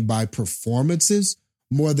entertained by performances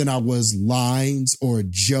more than I was lines or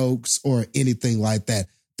jokes or anything like that.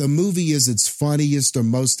 The movie is its funniest or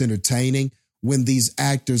most entertaining when these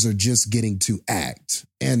actors are just getting to act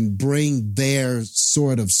and bring their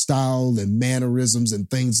sort of style and mannerisms and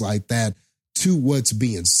things like that to what's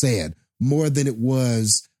being said, more than it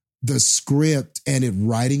was the script and it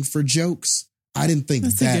writing for jokes. I didn't think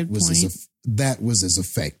that was as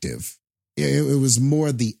effective. It was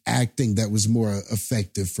more the acting that was more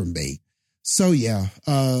effective for me. So yeah,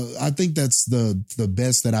 I think that's the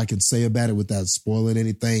best that I can say about it without spoiling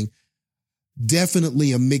anything.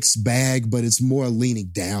 Definitely a mixed bag, but it's more leaning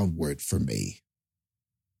downward for me.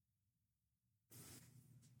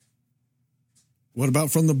 What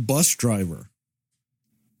about from the bus driver?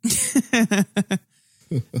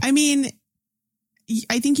 I mean,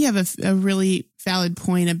 I think you have a really valid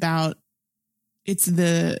point about it's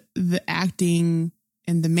the acting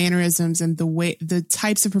and the mannerisms and the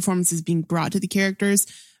types of performances being brought to the characters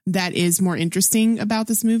that is more interesting about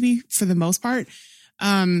this movie for the most part.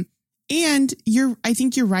 And I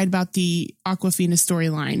think you're right about the Awkwafina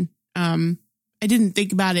storyline. I didn't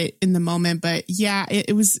think about it in the moment, but yeah,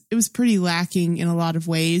 it was pretty lacking in a lot of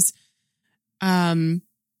ways.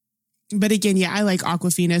 But again, yeah, I like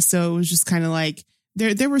Awkwafina, so it was just kind of like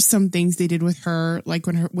there were some things they did with her, like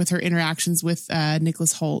with her interactions with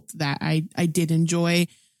Nicholas Hoult that I did enjoy.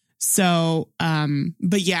 So,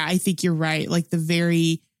 but yeah, I think you're right. Like the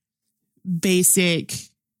very basic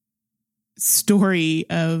story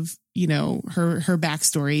of, you know, her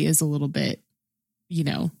backstory is a little bit, you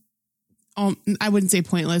know, I wouldn't say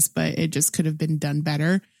pointless, but it just could have been done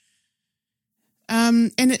better.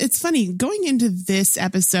 And it's funny, going into this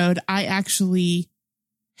episode, I actually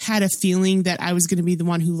had a feeling that I was going to be the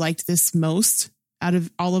one who liked this most out of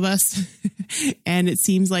all of us. And it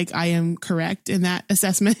seems like I am correct in that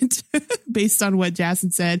assessment based on what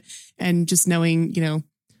Jastin said and just knowing, you know,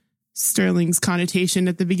 Sterling's connotation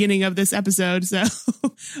at the beginning of this episode. So,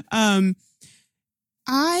 and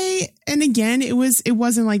again, it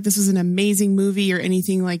wasn't like this was an amazing movie or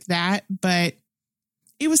anything like that, but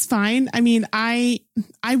it was fine. I mean, I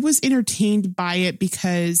was entertained by it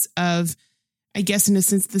because of I guess in a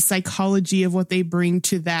sense, the psychology of what they bring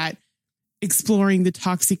to that, exploring the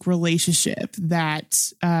toxic relationship that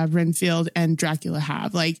Renfield and Dracula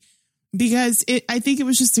have. Like, because I think it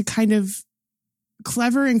was just a kind of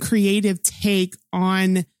clever and creative take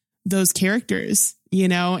on those characters, you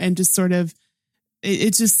know, and just sort of,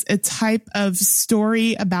 it's just a type of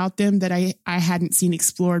story about them that I hadn't seen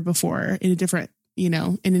explored before in a different, you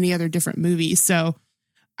know, in any other different movie. So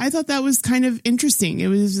I thought that was kind of interesting. It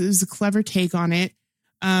was a clever take on it.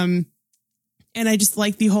 And I just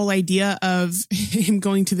like the whole idea of him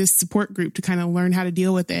going to this support group to kind of learn how to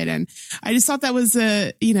deal with it. And I just thought that was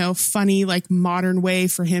a, you know, funny, like modern way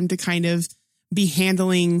for him to kind of be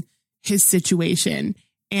handling his situation.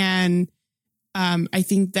 And I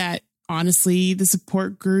think that honestly, the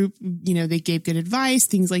support group, you know, they gave good advice,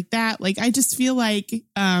 things like that. Like, I just feel like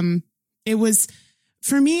it was,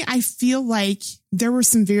 for me, I feel like there were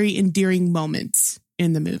some very endearing moments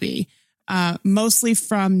in the movie. Mostly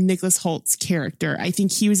from Nicholas Holt's character. I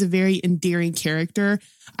think he was a very endearing character.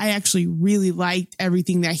 I actually really liked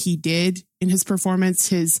everything that he did in his performance.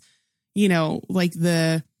 His, you know, like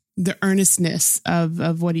the earnestness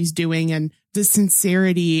of what he's doing and the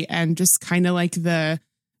sincerity and just kind of like the,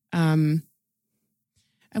 I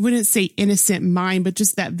wouldn't say innocent mind, but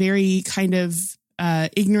just that very kind of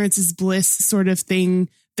ignorance is bliss sort of thing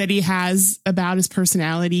that he has about his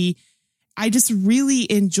personality. I just really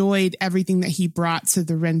enjoyed everything that he brought to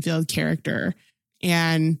the Renfield character.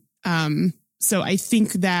 And so I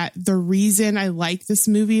think that the reason I like this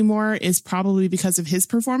movie more is probably because of his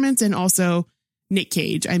performance and also Nick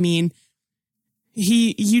Cage. I mean,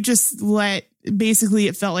 you just basically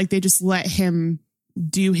it felt like they just let him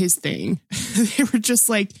do his thing. They were just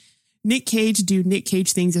like, Nick Cage do Nick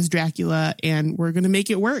Cage things as Dracula and we're going to make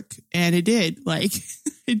it work. And it did. Like,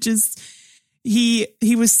 it just... He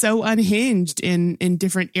was so unhinged in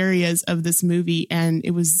different areas of this movie, and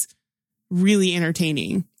it was really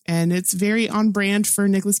entertaining. And it's very on brand for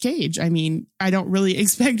Nicolas Cage. I mean, I don't really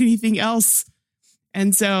expect anything else.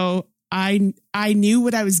 And so I knew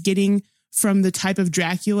what I was getting from the type of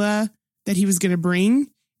Dracula that he was going to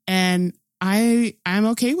bring, and I'm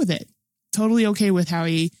okay with it. Totally okay with how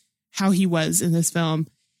he was in this film.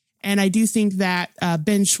 And I do think that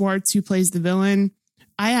Ben Schwartz, who plays the villain,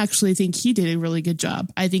 I actually think he did a really good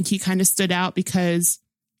job. I think he kind of stood out because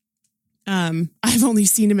I've only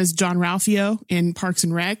seen him as John Ralphio in Parks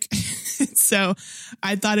and Rec. So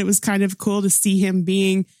I thought it was kind of cool to see him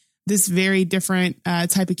being this very different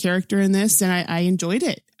type of character in this. And I enjoyed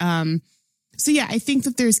it. So yeah, I think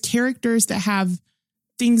that there's characters that have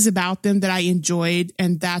things about them that I enjoyed.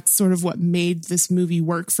 And that's sort of what made this movie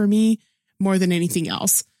work for me more than anything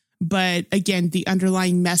else. But again, the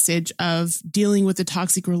underlying message of dealing with a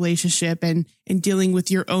toxic relationship and dealing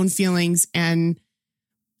with your own feelings and,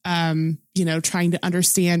 you know, trying to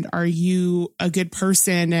understand, are you a good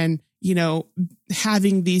person? And, you know,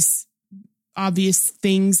 having these obvious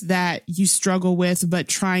things that you struggle with, but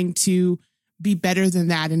trying to be better than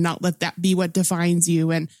that and not let that be what defines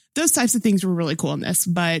you. And those types of things were really cool in this.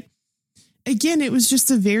 But again, it was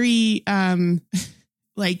just a very,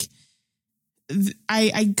 like,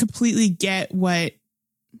 I completely get what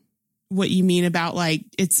you mean about, like,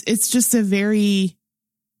 it's just a very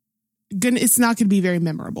good, it's not going to be very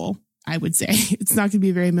memorable. I would say it's not going to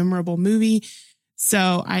be a very memorable movie.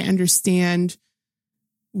 So I understand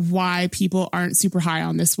why people aren't super high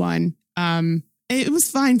on this one. It was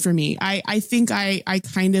fine for me. I think I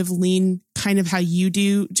kind of lean kind of how you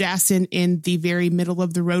do, Jastin, in the very middle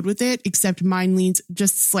of the road with it, except mine leans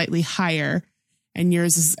just slightly higher. And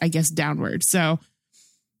yours is, I guess, downward. So,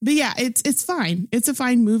 but yeah, it's fine. It's a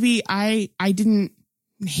fine movie. I didn't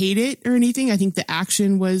hate it or anything. I think the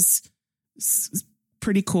action was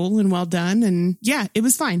pretty cool and well done. And yeah, it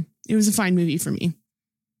was fine. It was a fine movie for me.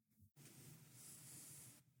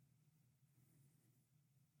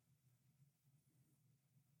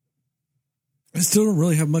 I still don't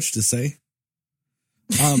really have much to say.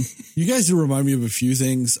 You guys do remind me of a few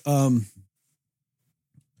things.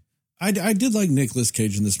 I did like Nicolas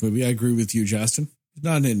Cage in this movie. I agree with you, Jastin.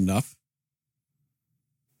 Not enough.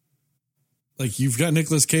 Like, you've got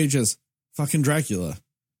Nicolas Cage as fucking Dracula.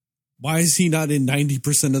 Why is he not in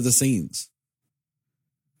 90% of the scenes?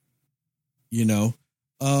 You know?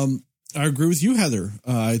 I agree with you, Heather.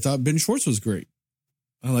 I thought Ben Schwartz was great.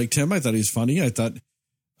 I liked him. I thought he was funny. I thought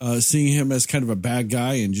seeing him as kind of a bad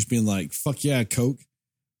guy and just being like, fuck yeah, Coke.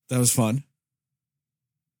 That was fun.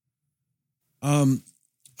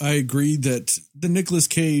 I agree that the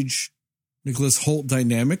Nicolas Holt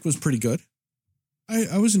dynamic was pretty good.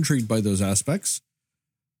 I was intrigued by those aspects.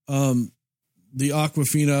 The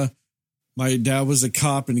Awkwafina My dad was a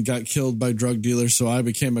cop and he got killed by drug dealers, so I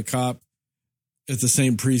became a cop at the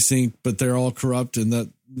same precinct, but they're all corrupt and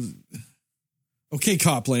that. Okay,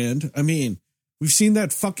 Copland. I mean, we've seen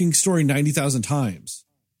that fucking story 90,000 times.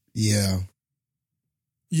 Yeah.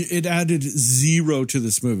 It added zero to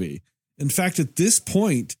this movie. In fact, at this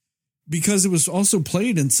point, because it was also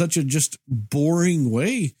played in such a just boring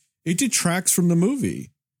way, it detracts from the movie.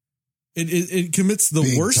 It commits the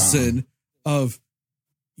Big worst time. sin of,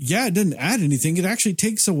 yeah, it didn't add anything. It actually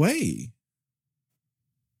takes away.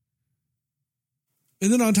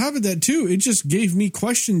 And then on top of that, too, it just gave me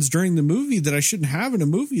questions during the movie that I shouldn't have in a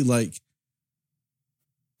movie. Like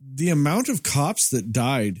the amount of cops that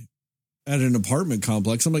died at an apartment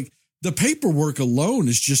complex. I'm like, the paperwork alone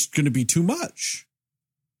is just going to be too much.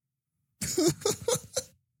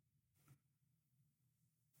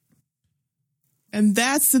 And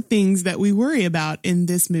that's the things that we worry about in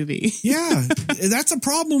this movie. Yeah, that's a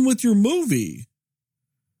problem with your movie.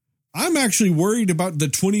 I'm actually worried about the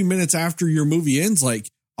 20 minutes after your movie ends.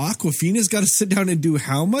 Like, Awkwafina's got to sit down and do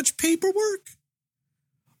how much paperwork?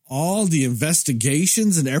 All the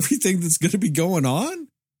investigations and everything that's going to be going on?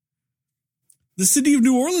 The city of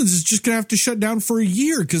New Orleans is just going to have to shut down for a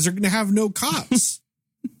year because they're going to have no cops.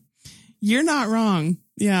 You're not wrong.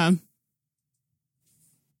 Yeah.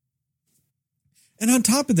 And on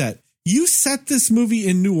top of that, you set this movie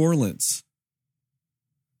in New Orleans.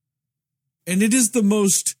 And it is the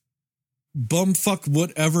most bumfuck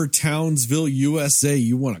whatever Townsville, USA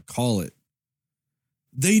you want to call it.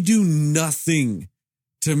 They do nothing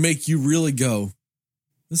to make you really go,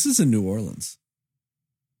 this is in New Orleans.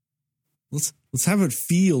 Let's have it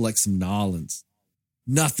feel like some Nolans.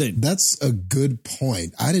 Nothing. That's a good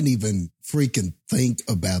point. I didn't even freaking think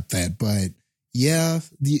about that, but yeah,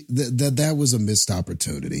 that was a missed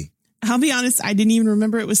opportunity. I'll be honest, I didn't even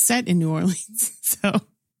remember it was set in New Orleans. So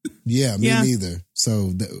yeah, me neither.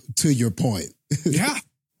 So to your point. Yeah.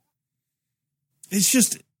 It's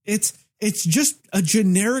just a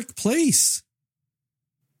generic place.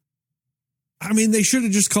 I mean, they should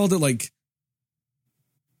have just called it like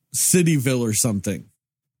Cityville or something.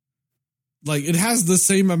 Like, it has the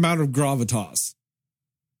same amount of gravitas.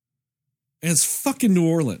 And it's fucking New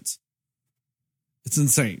Orleans. It's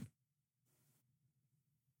insane.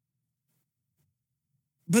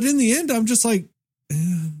 But in the end, I'm just like,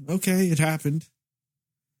 okay, it happened.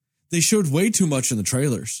 They showed way too much in the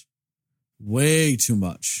trailers. Way too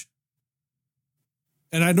much.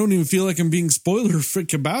 And I don't even feel like I'm being spoiler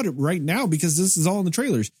freak about it right now because this is all in the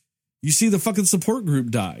trailers. You see the fucking support group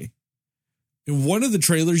die. In one of the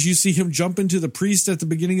trailers, you see him jump into the priest at the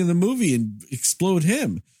beginning of the movie and explode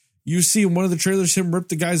him. You see in one of the trailers him rip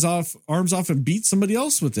the guy's arms off and beat somebody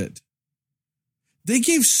else with it. They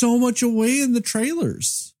gave so much away in the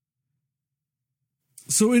trailers.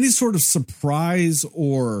 So any sort of surprise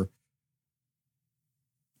or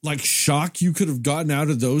like shock you could have gotten out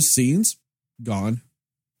of those scenes, gone.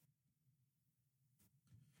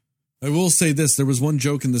 I will say this. There was one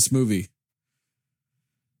joke in this movie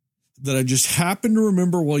that I just happened to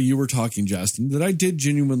remember while you were talking, Jastin, that I did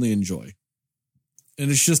genuinely enjoy. And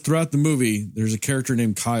it's just throughout the movie, there's a character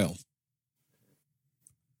named Kyle.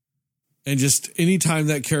 And just anytime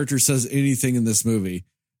that character says anything in this movie,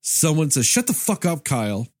 someone says, shut the fuck up,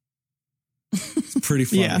 Kyle. It's pretty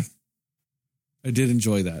funny. Yeah. I did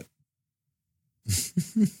enjoy that.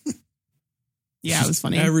 Yeah, it was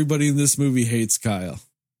funny. Everybody in this movie hates Kyle.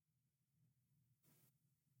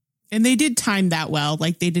 And they did time that well.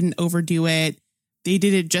 Like, they didn't overdo it. They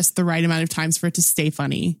did it just the right amount of times for it to stay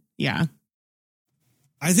funny. Yeah.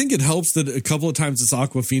 I think it helps that a couple of times it's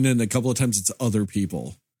Awkwafina and a couple of times it's other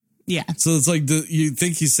people. Yeah. So it's like you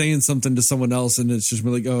think he's saying something to someone else and it's just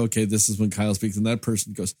like, oh, okay, this is when Kyle speaks. And that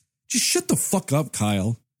person goes, just shut the fuck up,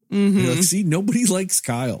 Kyle. Mm-hmm. You're like, see, nobody likes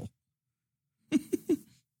Kyle.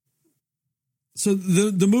 So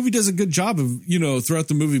the movie does a good job of, throughout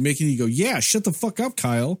the movie making you go, yeah, shut the fuck up,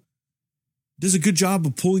 Kyle. Does a good job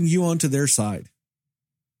of pulling you onto their side.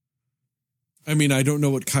 I mean, I don't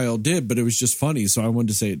know what Kyle did, but it was just funny. So I wanted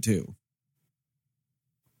to say it too.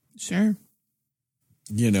 Sure.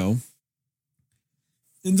 And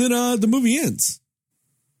then the movie ends.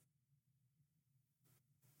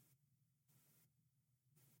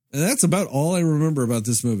 And that's about all I remember about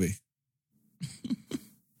this movie.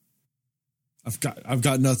 I've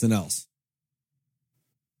got nothing else.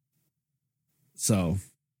 So,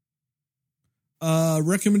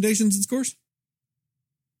 recommendations and scores?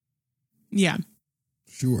 Yeah.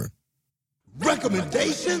 Sure.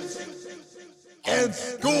 Recommendations and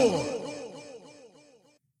scores.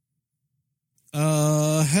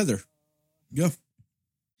 Heather, go.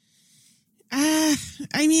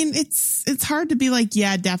 I mean, it's hard to be like,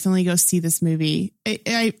 yeah, definitely go see this movie.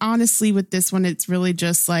 I honestly, with this one, it's really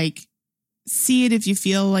just like, see it if you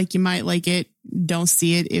feel like you might like it. Don't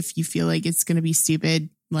see it if you feel like it's going to be stupid.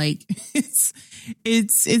 Like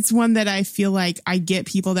it's one that I feel like I get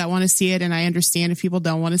people that want to see it, and I understand if people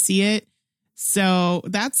don't want to see it. So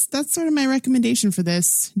that's sort of my recommendation for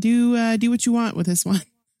this. Do what you want with this one.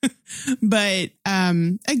 But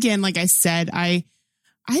again, like I said, I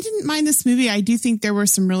didn't mind this movie. I do think there were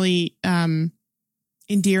some really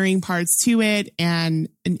endearing parts to it and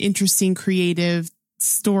an interesting creative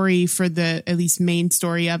story for the at least main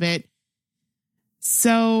story of it.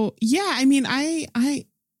 So yeah, I mean,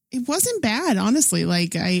 it wasn't bad, honestly.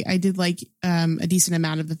 Like I did like a decent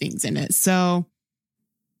amount of the things in it. So,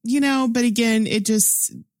 but again, it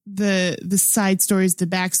just the side stories, the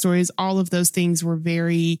backstories, all of those things were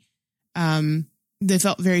very they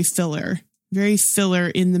felt very filler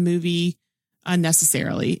in the movie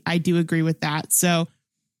unnecessarily. I do agree with that. So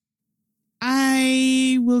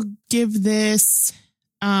I will give this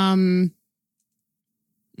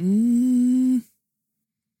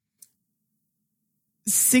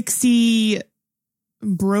 60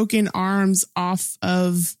 broken arms off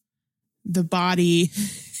of the body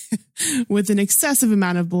with an excessive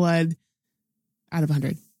amount of blood out of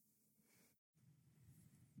 100.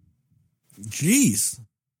 Jeez.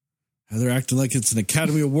 They're acting like it's an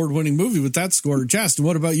Academy Award winning movie with that score. Jastin,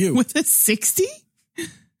 what about you? With a 60?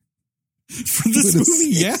 For this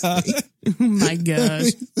movie, 60? Yeah. Oh my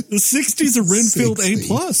gosh. The 60's a Renfield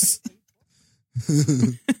 60.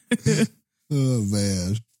 A+. Oh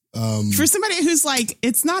man. For somebody who's like,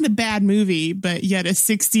 it's not a bad movie, but yet a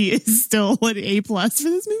 60 is still an A+ for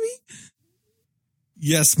this movie.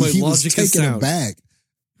 Yes, my logic is sound. Aback.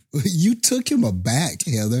 You took him aback,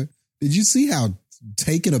 Heather. Did you see how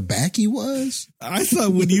taken aback he was? I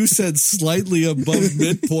thought when you said slightly above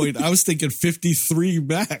midpoint, I was thinking 53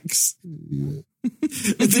 max. And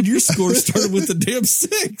then your score started with a damn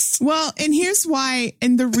 6. Well, and here's why.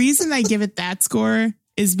 And the reason I give it that score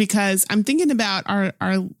is because I'm thinking about our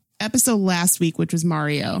episode last week, which was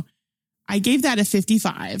Mario. I gave that a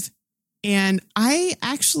 55. And I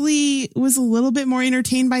actually was a little bit more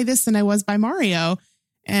entertained by this than I was by Mario.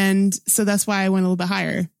 And so that's why I went a little bit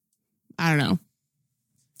higher. I don't know.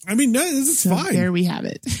 I mean, no, this is fine. There we have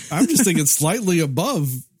it. I'm just thinking slightly above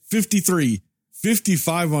 53,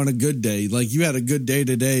 55 on a good day. Like you had a good day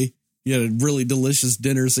today. You had a really delicious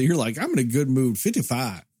dinner. So you're like, I'm in a good mood.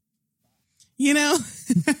 55. And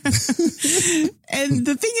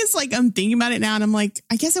the thing is, like, I'm thinking about it now and I'm like,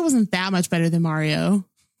 I guess it wasn't that much better than Mario.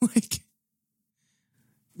 Like,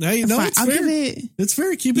 hey, no, it's fair. It's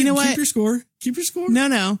fair. Keep your score. Keep your score.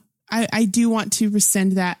 No. I do want to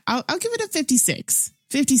rescind that. I'll give it a 56.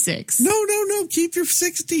 56. No. Keep your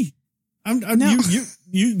 60. No. You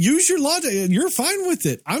use your logic. You're fine with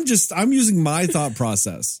it. I'm using my thought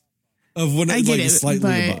process of when it's like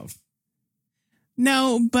slightly above.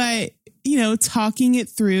 No, but talking it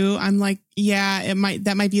through, I'm like, yeah,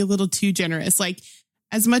 that might be a little too generous. Like,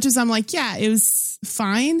 as much as I'm like, yeah, it was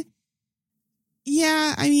fine.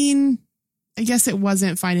 Yeah, I mean, I guess it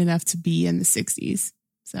wasn't fine enough to be in the 60s.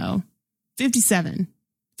 So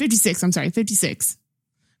 56. I'm sorry, 56.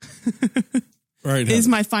 All right, is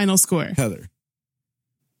my final score. Heather.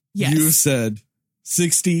 Yes. You said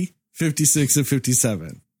 60, 56, and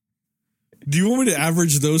 57. Do you want me to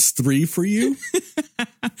average those three for you?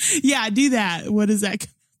 Yeah, do that. What does that come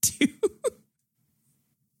to?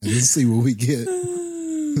 Let's see what we get.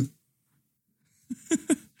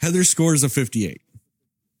 Heather scores a 58.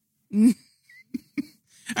 All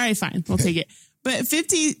right, fine. We'll take it. But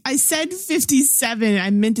 50, I said 57. I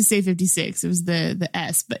meant to say 56. It was the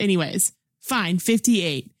S. But anyways, fine.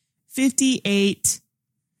 58. 58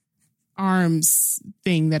 arms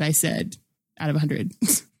thing that I said out of 100.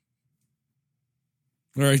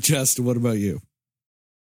 All right, Justin, what about you?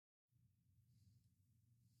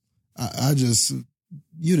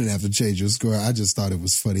 You didn't have to change your score. I just thought it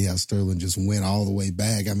was funny how Sterling just went all the way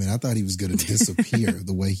back. I mean, I thought he was going to disappear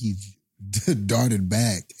the way he darted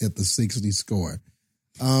back at the 60 score.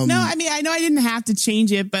 No, I mean, I know I didn't have to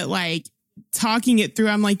change it, but like talking it through,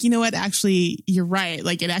 I'm like, you know what? Actually, you're right.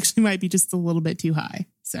 Like it actually might be just a little bit too high.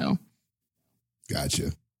 So.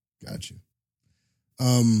 Gotcha.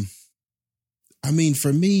 I mean,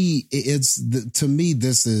 for me, to me,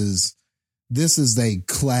 this is a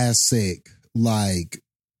classic, like,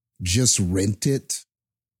 just rent it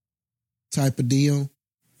type of deal.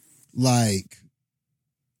 Like,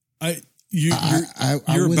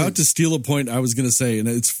 you're about to steal a point I was going to say, and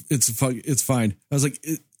it's fine. I was like,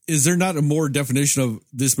 is there not a more definition of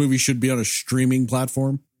this movie should be on a streaming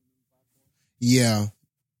platform? yeah,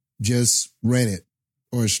 just rent it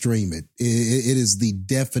or stream it. It is the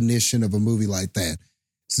definition of a movie like that.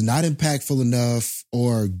 It's not impactful enough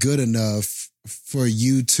or good enough for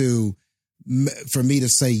you to, for me to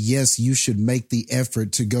say, yes, you should make the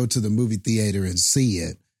effort to go to the movie theater and see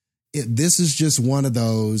it. This is just one of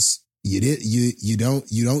those, you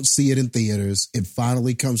don't see it in theaters. It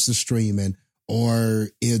finally comes to streaming, or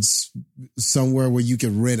it's somewhere where you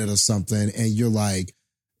can rent it or something. And you're like,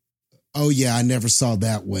 oh yeah, I never saw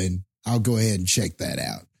that one. I'll go ahead and check that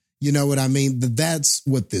out. You know what I mean? That's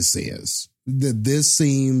what this is. This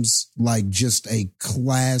seems like just a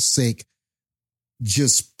classic,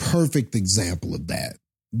 just perfect example of that.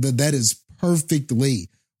 That is perfectly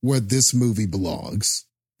where this movie belongs.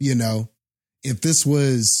 You know, if this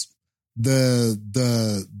was the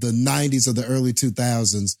 90s or the early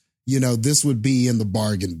 2000s, you know, this would be in the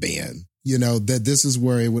bargain bin. You know, that this is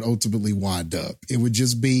where it would ultimately wind up. It would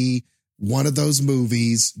just be one of those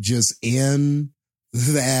movies just in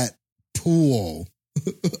that pool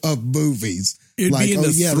of movies. It'd like, be in oh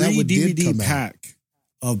the yeah, that one did DVD come out. pack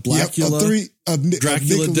of Blackula,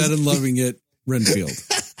 Dracula, Dead and Loving It, Renfield.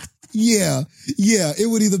 Yeah, it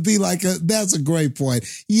would either be like that's a great point.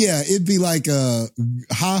 Yeah, it'd be like a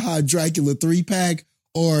Dracula 3-pack,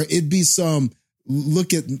 or it'd be some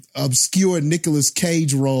look at obscure Nicolas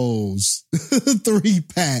Cage roles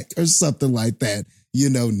 3-pack or something like that. You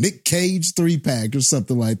know, Nick Cage 3-pack or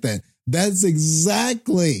something like that. That's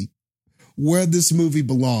exactly where this movie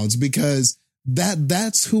belongs, because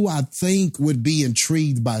that's who I think would be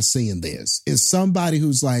intrigued by seeing this. Is somebody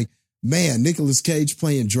who's like, man, Nicolas Cage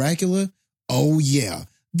playing Dracula? Oh, yeah.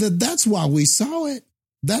 That's why we saw it.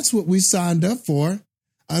 That's what we signed up for.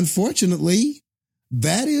 Unfortunately,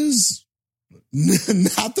 that is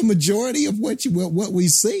not the majority of what we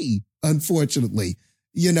see, unfortunately.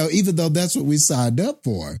 You know, even though that's what we signed up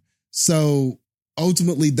for. So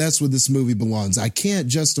ultimately, that's where this movie belongs. I can't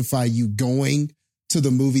justify you going to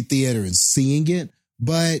the movie theater and seeing it,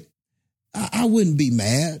 but I wouldn't be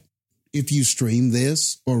mad if you stream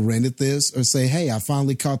this or rented this or say, hey, I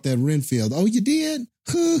finally caught that Renfield. Oh, you did?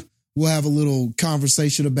 Huh. We'll have a little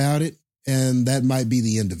conversation about it, and that might be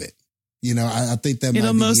the end of it. You know, I think that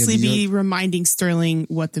it'll might mostly be reminding Sterling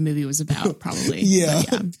what the movie was about, probably. Yeah.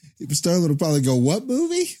 Yeah. Sterling will probably go, what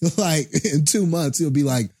movie? Like in 2 months, he'll be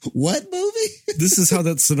like, what movie? This is how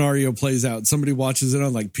that scenario plays out. Somebody watches it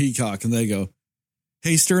on like Peacock and they go,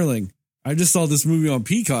 hey, Sterling, I just saw this movie on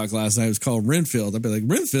Peacock last night. It was called Renfield. I'd be like,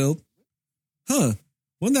 Renfield? Huh.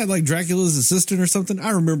 Wasn't that like Dracula's assistant or something?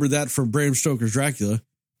 I remember that from Bram Stoker's Dracula.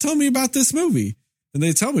 Tell me about this movie. And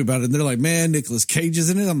they tell me about it. And they're like, man, Nicolas Cage is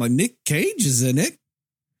in it. I'm like, Nick Cage is in it.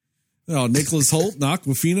 Oh, Nicholas Hoult and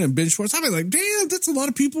Awkwafina and Ben Schwartz. I'd be like, damn, that's a lot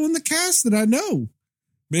of people in the cast that I know.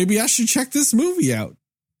 Maybe I should check this movie out.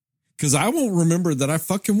 Because I won't remember that I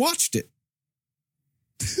fucking watched it.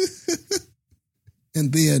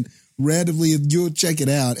 And then randomly, you'll check it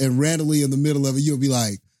out. And randomly in the middle of it, you'll be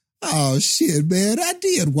like, oh, shit, man, I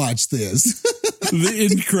did watch this. The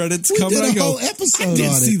end credits come and I go, I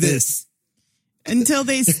did see this. Until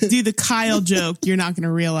they do the Kyle joke, you're not going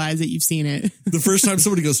to realize that you've seen it. The first time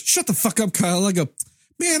somebody goes, shut the fuck up, Kyle, I go,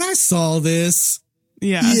 man, I saw this.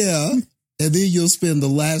 Yeah. Yeah. And then you'll spend the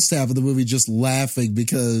last half of the movie just laughing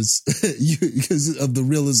because of the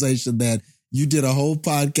realization that you did a whole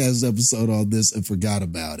podcast episode on this and forgot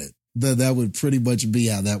about it. That would pretty much be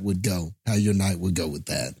how that would go, how your night would go with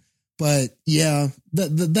that. But yeah,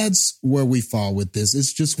 that's where we fall with this.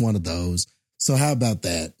 It's just one of those. So how about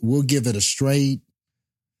that? We'll give it a straight.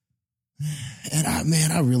 And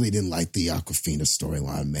I really didn't like the Awkwafina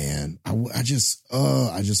storyline, man. I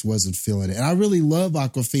just wasn't feeling it. And I really love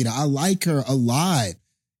Awkwafina. I like her a lot.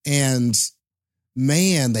 And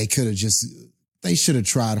man, they should have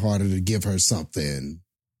tried harder to give her something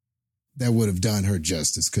that would have done her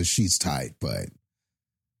justice, because she's tight. But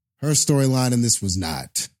her storyline in this was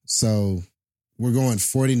not. So we're going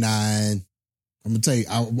 49. I'm going to tell you,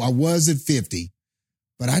 I was at 50,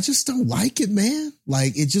 but I just don't like it, man.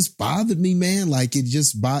 Like, it just bothered me, man. Like, it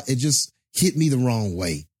just hit me the wrong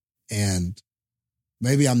way. And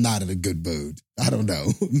maybe I'm not in a good mood. I don't know.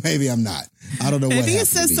 Maybe I'm not. I don't know. I think it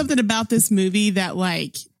says something about this movie that,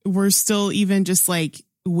 like, we're still even just like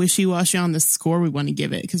wishy-washy on the score we want to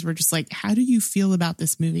give it. Because we're just like, how do you feel about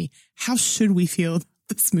this movie? How should we feel about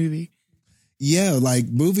this movie? Yeah, like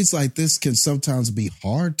movies like this can sometimes be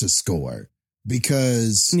hard to score.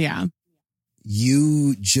 Because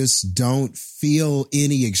you just don't feel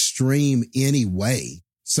any extreme anyway.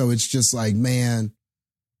 So it's just like, man,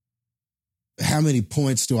 how many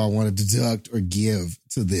points do I want to deduct or give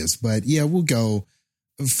to this? But yeah, we'll go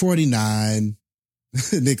 49.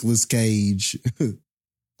 Nicolas Cage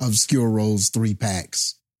obscure roles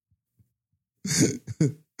 3-packs.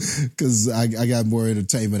 Because I got more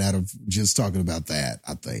entertainment out of just talking about that,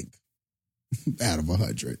 I think, out of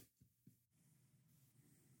 100.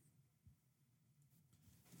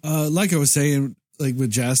 Like I was saying, like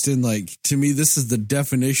with Jastin, like to me, this is the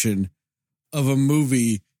definition of a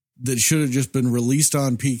movie that should have just been released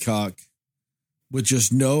on Peacock with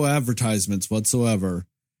just no advertisements whatsoever,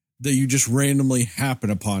 that you just randomly happen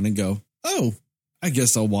upon and go, oh, I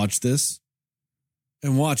guess I'll watch this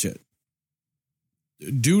and watch it.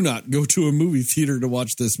 Do not go to a movie theater to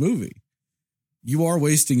watch this movie. You are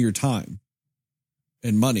wasting your time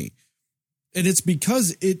and money. And it's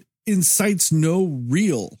because it incites no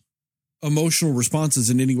real emotional responses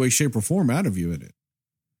in any way, shape, or form out of you in it.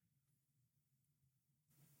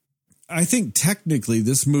 I think technically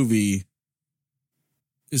this movie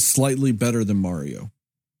is slightly better than Mario.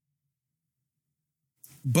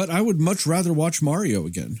 But I would much rather watch Mario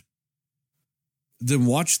again than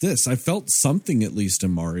watch this. I felt something at least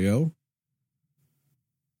in Mario.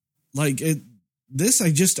 Like it, this,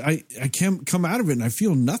 I can't come out of it and I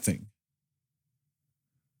feel nothing.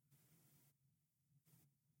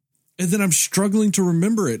 And then I'm struggling to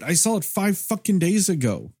remember it. I saw it 5 fucking days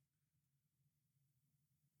ago.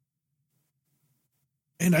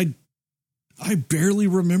 And I barely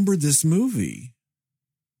remember this movie.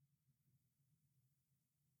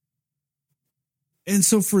 And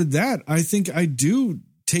so for that, I think I do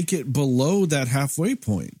take it below that halfway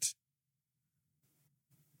point.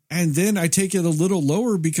 And then I take it a little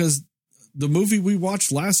lower because the movie we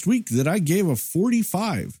watched last week that I gave a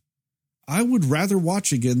 45, I would rather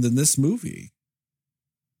watch again than this movie.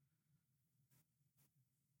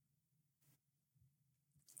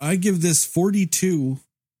 I give this 42.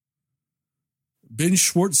 Ben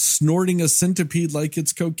Schwartz snorting a centipede like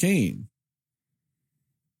it's cocaine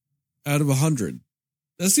out of 100.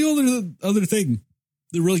 That's the only other thing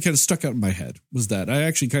that really kind of stuck out in my head was that. I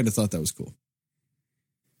actually kind of thought that was cool.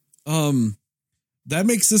 That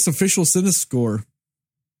makes this official Cinescore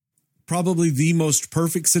probably the most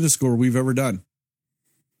perfect Cinescore we've ever done.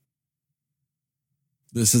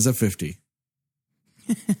 This is a 50.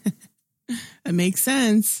 That makes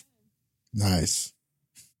sense. Nice.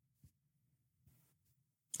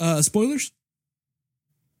 Spoilers?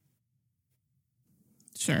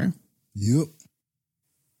 Sure. Yep.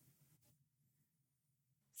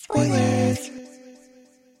 Spoilers.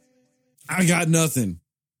 I got nothing.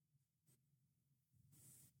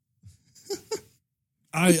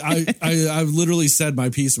 I've literally said my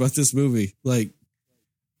piece about this movie. Like,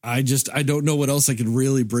 I don't know what else I could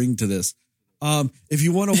really bring to this. If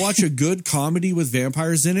you want to watch a good comedy with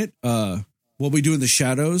vampires in it, What We Do in the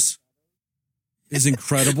Shadows is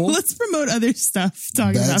incredible. Let's promote other stuff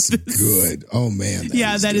talking That's about this. good. Oh, man.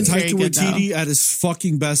 That is very Taika good, Waititi at his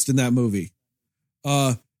fucking best in that movie.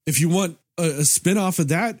 If you want a spin-off of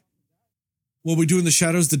that, What We Do in the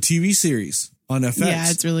Shadows, the TV series on FX. Yeah,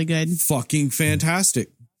 it's really good. Fucking fantastic.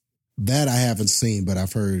 That I haven't seen, but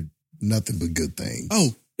I've heard nothing but good things.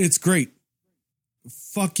 Oh, it's great.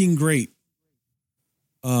 Fucking great.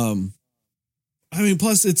 I mean,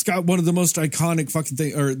 plus it's got one of the most iconic fucking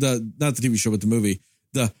thing, or not the TV show, but the movie.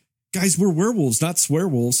 The guys, we're werewolves, not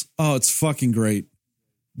swearwolves. Oh, it's fucking great.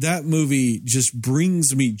 That movie just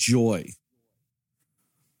brings me joy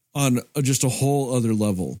on just a whole other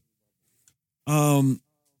level.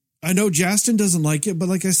 I know Jastin doesn't like it, but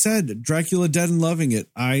like I said, Dracula Dead and loving it.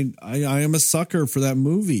 I am a sucker for that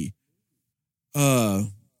movie.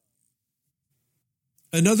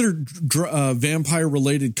 Another vampire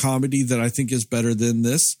related comedy that I think is better than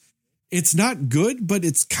this. It's not good, but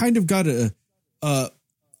it's kind of got a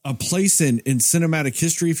place in cinematic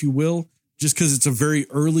history, if you will, just because it's a very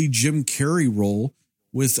early Jim Carrey role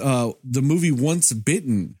with the movie Once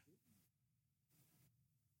Bitten.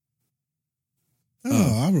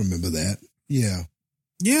 Oh, I remember that. Yeah.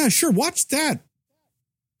 Yeah, sure. Watch that.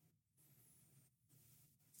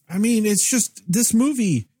 I mean, it's just this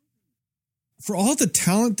movie, for all the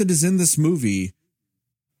talent that is in this movie,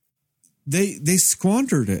 they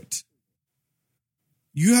squandered it.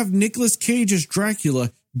 You have Nicolas Cage as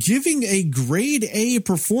Dracula giving a grade A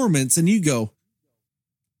performance, and you go,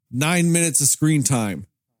 9 minutes of screen time.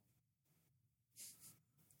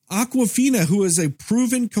 Awkwafina, who is a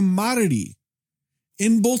proven commodity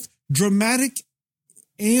in both dramatic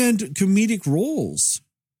and comedic roles.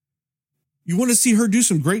 You want to see her do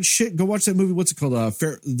some great shit? Go watch that movie. What's it called?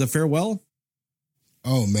 The Farewell?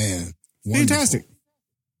 Oh, man. Wonderful. Fantastic.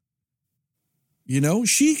 You know,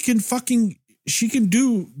 she can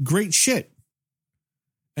do great shit.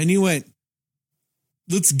 And you went,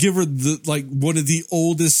 let's give her one of the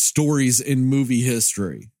oldest stories in movie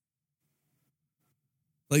history.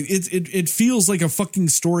 Like it feels like a fucking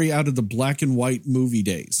story out of the black and white movie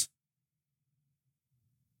days.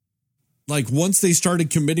 Like once they started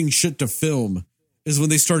committing shit to film is when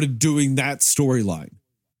they started doing that storyline.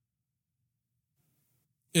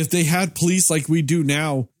 If they had police like we do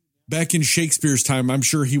now, back in Shakespeare's time, I'm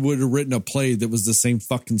sure he would have written a play that was the same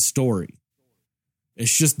fucking story.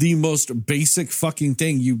 It's just the most basic fucking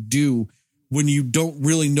thing you do when you don't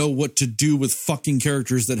really know what to do with fucking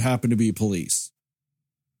characters that happen to be police.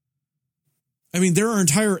 I mean, there are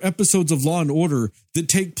entire episodes of Law and Order that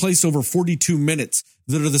take place over 42 minutes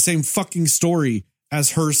that are the same fucking story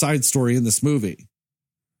as her side story in this movie.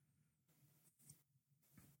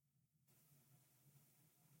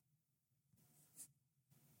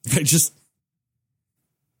 That's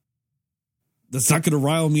not going to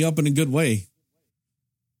rile me up in a good way.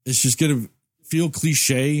 It's just going to feel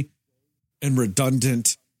cliche and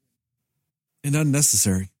redundant and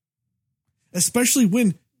unnecessary. Especially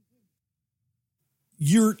when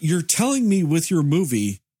you're telling me with your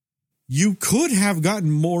movie, you could have gotten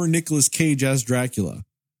more Nicolas Cage as Dracula.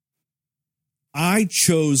 I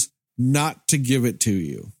chose not to give it to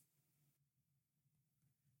you.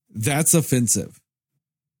 That's offensive.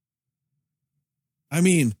 I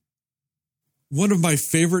mean, one of my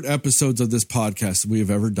favorite episodes of this podcast we have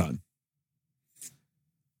ever done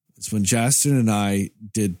is when Jastin and I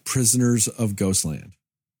did Prisoners of Ghostland.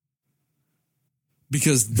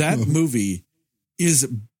 Because that movie is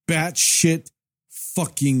batshit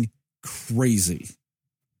fucking crazy.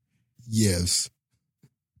 Yes.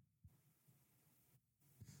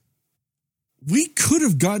 We could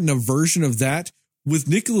have gotten a version of that with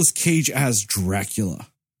Nicolas Cage as Dracula.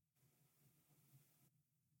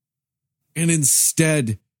 And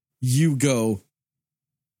instead, you go,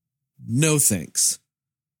 no thanks.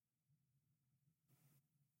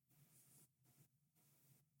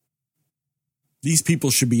 These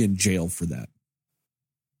people should be in jail for that.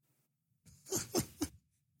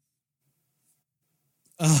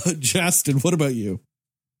 Jastin, what about you?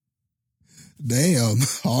 Damn,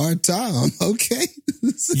 hard time. Okay.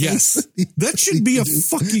 Yes, that should be a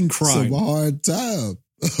fucking crime. Some hard time.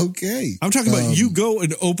 Okay. I'm talking about you go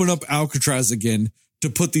and open up Alcatraz again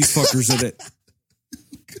to put these fuckers in it.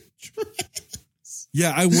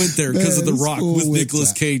 Yeah, I went there because of The Rock with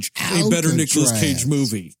Nicolas Cage. A better Nicolas Cage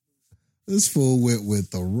movie. This fool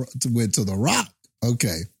went to The Rock.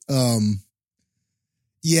 Okay.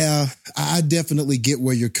 Yeah, I definitely get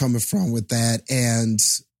where you're coming from with that. And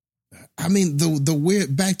I mean, the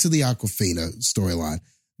weird, back to the Awkwafina storyline.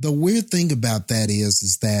 The weird thing about that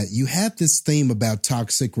is that you have this theme about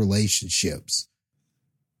toxic relationships.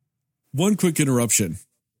 One quick interruption.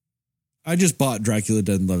 I just bought Dracula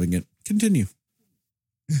Dead and Loving It. Continue.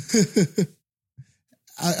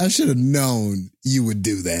 I should have known you would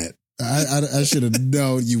do that. I should have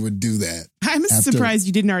known you would do that. I'm surprised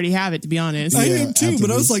you didn't already have it, to be honest. I am too, but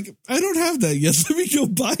I was like, I don't have that yet. Let me go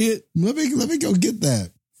buy it. Let me go get that.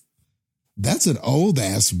 That's an old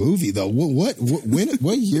ass movie though. What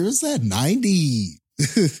year is that? 90.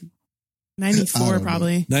 94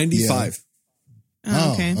 probably. 95. Yeah.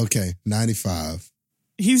 Oh, okay. Okay. 95.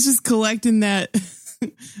 He's just collecting that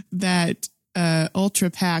ultra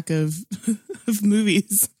pack of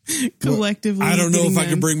movies collectively. I don't know if I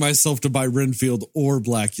can bring myself to buy Renfield or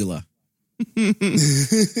Blackula.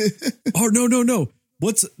 Oh, no. No.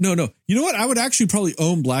 You know what? I would actually probably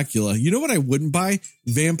own Blackula. You know what I wouldn't buy?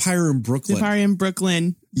 Vampire in Brooklyn. Vampire in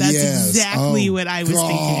Brooklyn. That's exactly what I was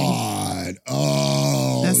thinking.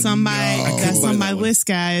 Oh, that's on my list,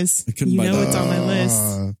 guys. You know it's on my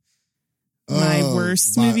list. My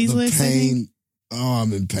worst movies list. Pain. Oh,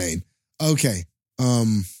 I'm in pain. Okay.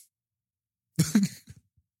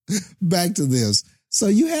 Back to this. So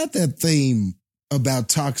you had that theme about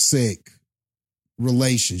toxic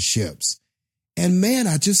relationships. And man,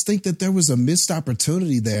 I just think that there was a missed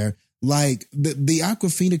opportunity there. Like the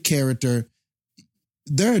Awkwafina character,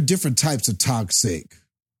 there are different types of toxic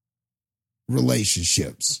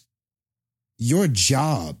relationships. Your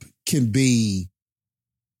job in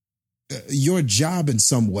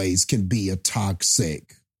some ways can be a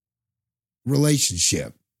toxic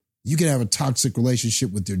relationship. You can have a toxic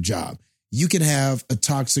relationship with your job. You can have a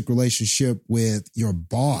toxic relationship with your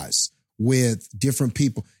boss, with different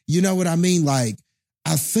people. You know what I mean? Like,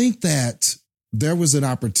 I think that there was an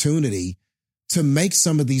opportunity to make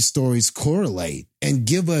some of these stories correlate and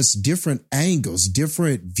give us different angles,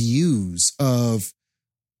 different views of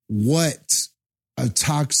what a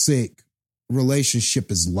toxic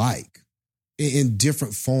relationship is like in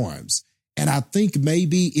different forms. And I think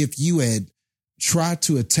maybe if you had try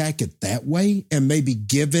to attack it that way and maybe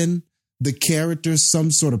given the characters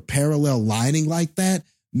some sort of parallel lining like that,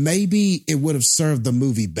 maybe it would have served the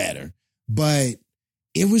movie better. But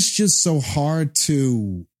it was just so hard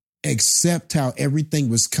to accept how everything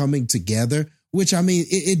was coming together, which, I mean,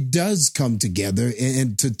 it does come together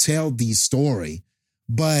and to tell the story,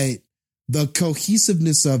 but the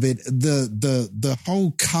cohesiveness of it, the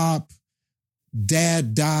whole cop,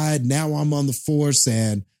 dad died, now I'm on the force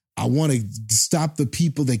and I want to stop the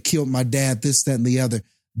people that killed my dad, this, that, and the other.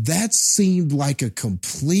 That seemed like a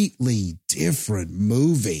completely different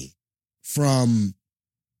movie from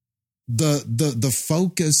the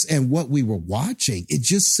focus and what we were watching. It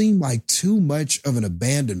just seemed like too much of an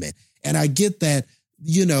abandonment. And I get that,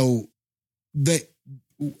 you know,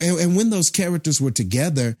 and when those characters were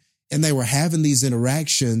together and they were having these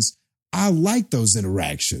interactions, I liked those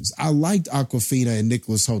interactions. I liked Awkwafina and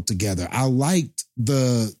Nicholas Hoult together. I liked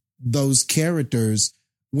those characters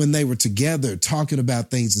when they were together talking about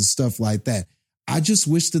things and stuff like that. I just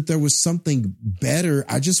wish that there was something better.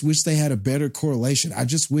 I just wish they had a better correlation. I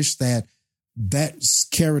just wish that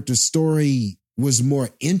character story was more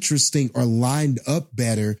interesting or lined up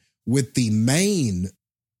better with the main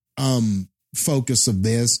focus of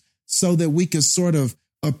this so that we could sort of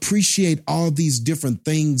appreciate all these different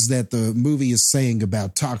things that the movie is saying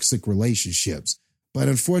about toxic relationships. But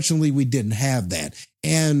unfortunately, we didn't have that.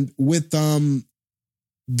 And with the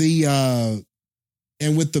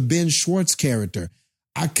Ben Schwartz character,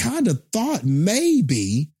 I kind of thought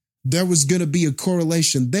maybe there was going to be a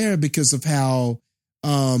correlation there because of how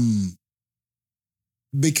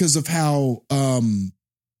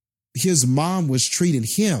his mom was treating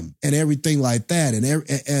him and everything like that,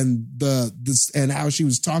 and how she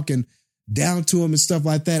was talking down to him and stuff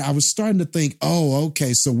like that. I was starting to think, oh,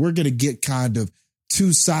 okay, so we're going to get kind of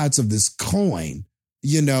two sides of this coin,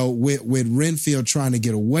 you know, with Renfield trying to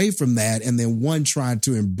get away from that and then one trying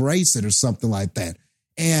to embrace it or something like that.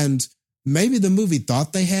 And maybe the movie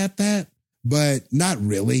thought they had that, but not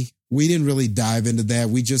really. We didn't really dive into that.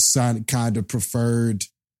 We just kind of preferred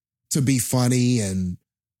to be funny and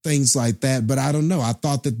things like that. But I don't know. I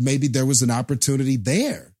thought that maybe there was an opportunity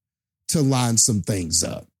there to line some things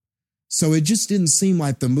up. So it just didn't seem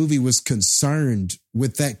like the movie was concerned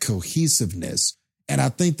with that cohesiveness. And I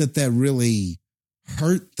think that really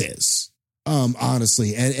hurt this,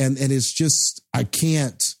 honestly. And it's just, I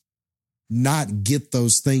can't not get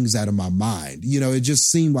those things out of my mind. You know, it just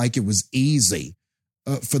seemed like it was easy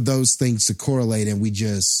for those things to correlate. And we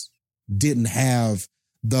just didn't have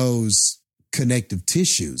those connective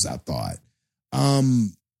tissues, I thought.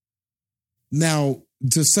 Now,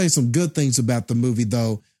 to say some good things about the movie,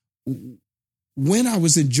 though, when I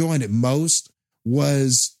was enjoying it most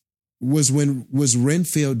was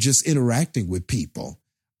Renfield just interacting with people.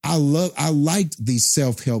 I liked the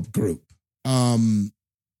self-help group, and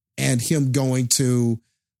him going to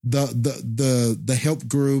the help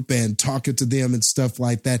group and talking to them and stuff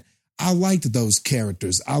like that. I liked those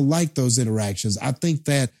characters. I liked those interactions. I think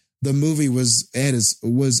that the movie was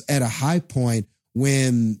at a high point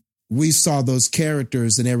when we saw those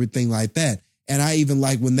characters and everything like that. And I even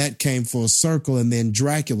like when that came full circle and then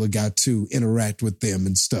Dracula got to interact with them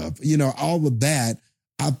and stuff. You know, all of that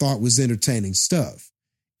I thought was entertaining stuff.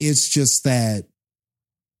 It's just that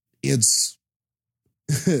it's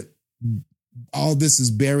all this is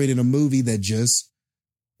buried in a movie that just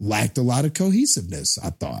lacked a lot of cohesiveness,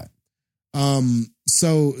 I thought.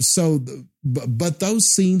 But those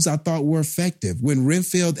scenes I thought were effective. When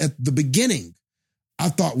Renfield at the beginning, I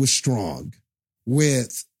thought was strong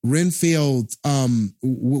with Renfield,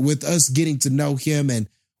 with us getting to know him and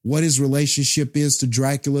what his relationship is to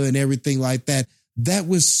Dracula and everything like that. That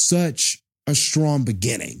was such a strong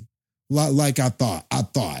beginning. Like I thought,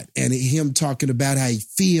 and him talking about how he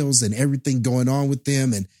feels and everything going on with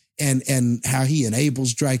them and how he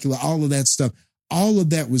enables Dracula, all of that stuff. All of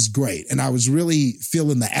that was great. And I was really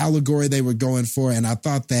feeling the allegory they were going for. And I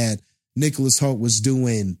thought that Nicholas Hoult was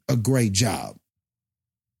doing a great job.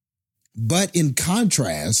 But in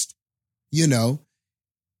contrast, you know,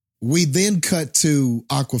 we then cut to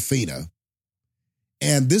Awkwafina.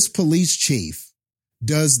 And this police chief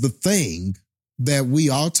does the thing that we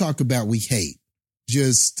all talk about we hate.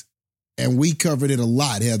 And we covered it a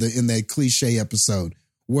lot, Heather, in that cliche episode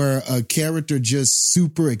where a character just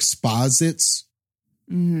super exposits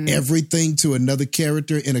everything to another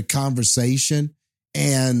character in a conversation.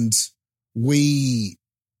 And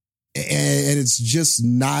it's just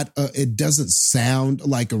not, it doesn't sound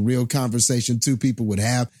like a real conversation two people would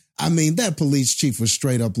have. I mean, that police chief was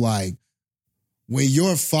straight up like, when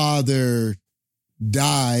your father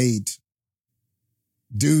died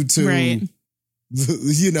due to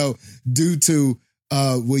due to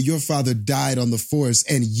your father died on the force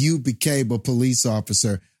and you became a police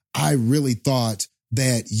officer. I really thought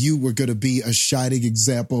that you were going to be a shining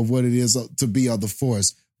example of what it is to be on the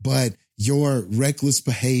force. But your reckless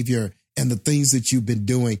behavior and the things that you've been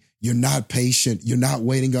doing, you're not patient. You're not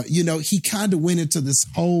waiting on, he kind of went into this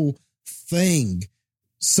whole thing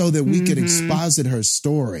so that we could exposit her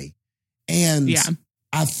story. And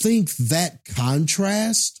I think that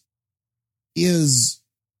contrast is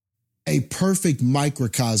a perfect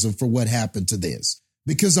microcosm for what happened to this.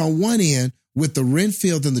 Because on one end, with the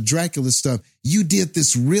Renfield and the Dracula stuff, you did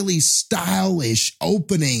this really stylish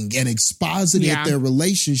opening and exposited their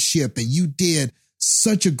relationship, and you did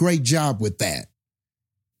such a great job with that.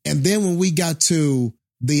 And then when we got to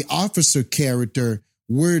the officer character,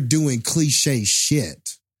 we're doing cliche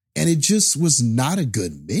shit. And it just was not a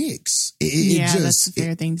good mix. That's a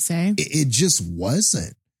fair thing to say. It just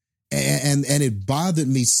wasn't. And it bothered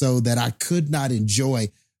me so that I could not enjoy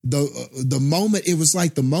the moment. It was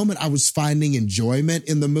like the moment I was finding enjoyment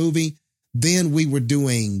in the movie, then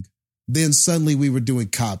suddenly we were doing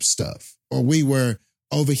cop stuff, or we were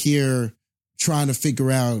over here trying to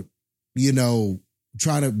figure out,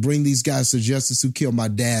 trying to bring these guys to justice who killed my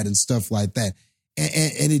dad and stuff like that.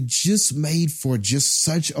 And it just made for just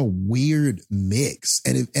such a weird mix.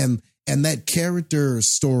 And that character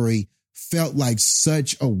story felt like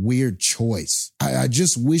such a weird choice. I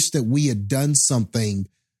just wish that we had done something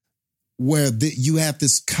where you have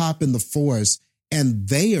this cop in the force and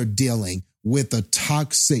they are dealing with a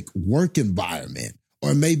toxic work environment,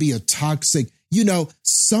 or maybe a toxic,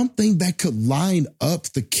 something that could line up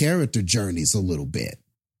the character journeys a little bit.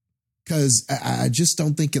 Because I just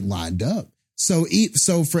don't think it lined up. So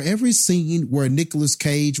for every scene where Nicolas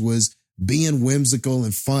Cage was being whimsical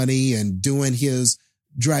and funny and doing his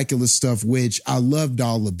Dracula stuff, which I loved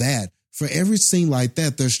all of that, for every scene like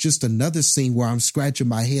that, there's just another scene where I'm scratching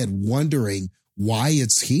my head wondering why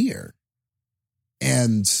it's here.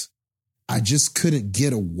 And I just couldn't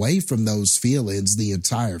get away from those feelings the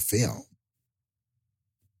entire film.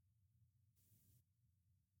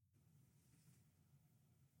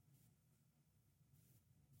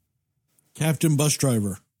 Captain Bus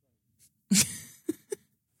Driver.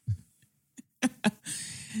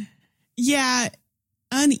 Yeah.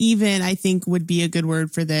 Uneven, I think, would be a good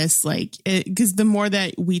word for this. Because the more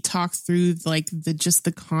that we talk through,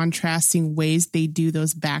 the contrasting ways they do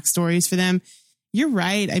those backstories for them, you're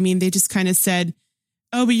right. I mean, they just kind of said,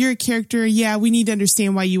 oh, but you're a character. Yeah, we need to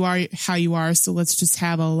understand why you are how you are. So let's just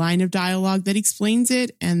have a line of dialogue that explains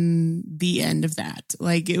it. And the end of that.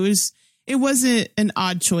 It wasn't an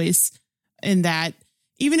odd choice in that.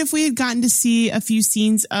 Even if we had gotten to see a few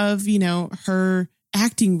scenes of, her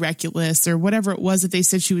acting reckless or whatever it was that they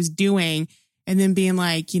said she was doing, and then being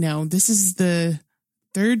like, this is the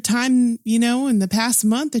third time, in the past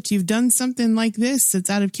month that you've done something like this that's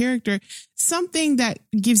out of character, something that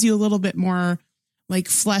gives you a little bit more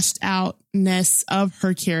fleshed outness of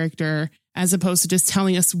her character, as opposed to just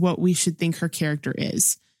telling us what we should think her character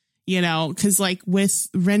is, because with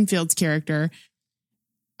Renfield's character,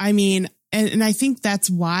 I mean, and I think that's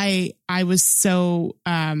why I was so,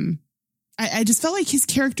 I just felt like his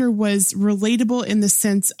character was relatable in the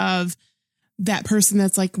sense of that person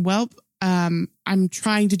that's like, well, I'm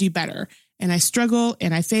trying to do better, and I struggle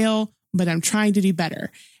and I fail, but I'm trying to do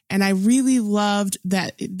better. And I really loved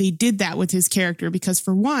that they did that with his character, because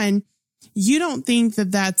for one, you don't think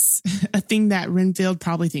that that's a thing that Renfield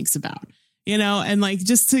probably thinks about, and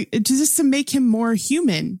just to make him more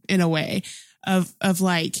human in a way of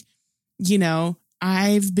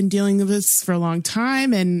I've been dealing with this for a long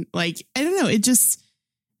time. And I don't know, it just,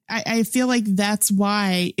 I feel like that's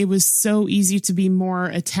why it was so easy to be more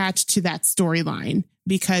attached to that storyline,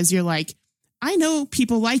 because you're like, I know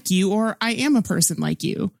people like you, or I am a person like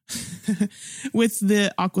you with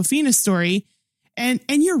the Awkwafina story. And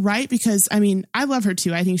you're right, because I mean, I love her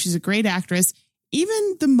too. I think she's a great actress.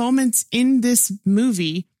 Even the moments in this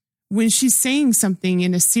movie when she's saying something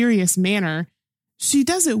in a serious manner, she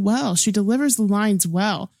does it well. She delivers the lines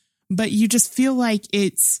well, but you just feel like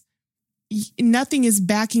nothing is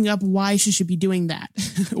backing up why she should be doing that.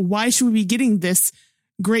 Why should we be getting this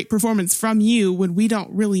great performance from you when we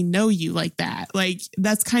don't really know you like that?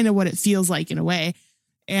 That's kind of what it feels like in a way.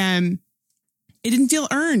 And it didn't feel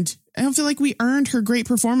earned. I don't feel like we earned her great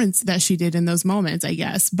performance that she did in those moments, I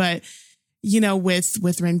guess. But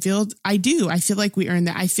with Renfield, I do. I feel like we earned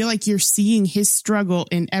that. I feel like you're seeing his struggle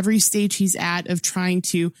in every stage he's at of trying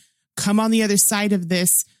to come on the other side of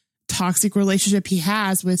this toxic relationship he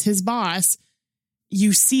has with his boss.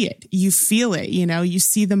 You see it, you feel it, you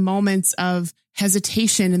see the moments of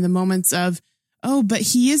hesitation and the moments of, oh, but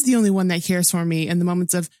he is the only one that cares for me. And the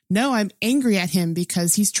moments of, no, I'm angry at him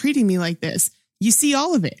because he's treating me like this. You see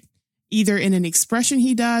all of it, either in an expression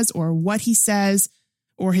he does or what he says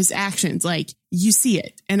or his actions. Like, you see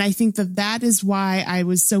it. And I think that that is why I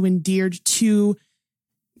was so endeared to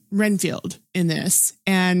Renfield in this.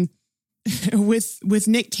 And with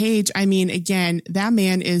Nick Cage, I mean, again, that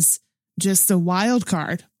man is just a wild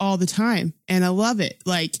card all the time. And I love it.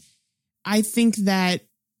 Like, I think that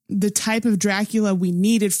the type of Dracula we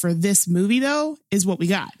needed for this movie, though, is what we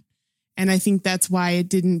got. And I think that's why it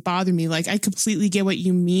didn't bother me. Like, I completely get what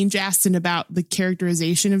you mean, Jastin, about the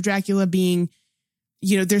characterization of Dracula being,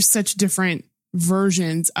 you know, there's such different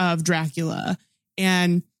versions of Dracula.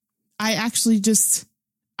 And I actually just,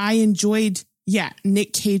 I enjoyed,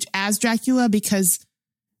 Nick Cage as Dracula because,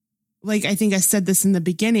 like, I think I said this in the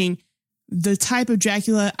beginning, the type of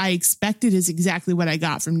Dracula I expected is exactly what I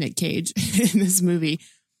got from Nick Cage in this movie.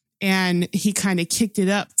 And he kind of kicked it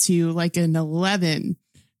up to like an 11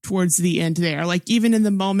 towards the end there. Like, even in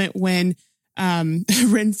the moment when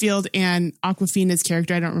Renfield and Awkwafina's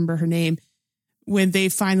character, I don't remember her name, when they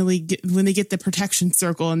finally get the protection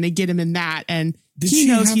circle and they get him in that, and he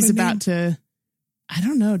knows he's about to, I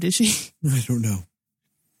don't know. Did she? I don't know.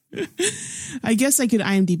 I guess I could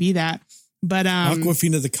IMDb that, but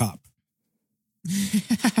Awkwafina the cop.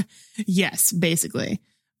 Yes, basically.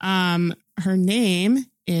 Her name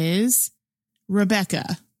is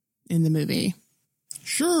Rebecca in the movie.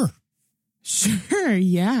 Sure.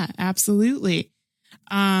 Yeah, absolutely.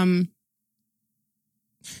 I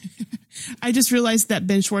just realized that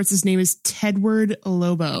Ben Schwartz's name is Tedward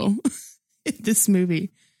Lobo in this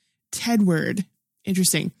movie. Tedward.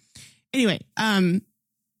 Interesting. Anyway, now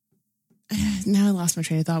I lost my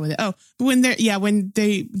train of thought with it. Oh, but when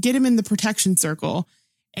they get him in the protection circle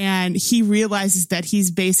and he realizes that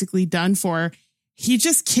he's basically done for, he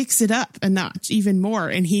just kicks it up a notch even more.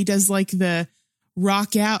 And he does like the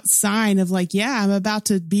rock out sign of like, yeah, I'm about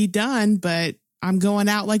to be done, but I'm going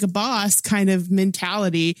out like a boss kind of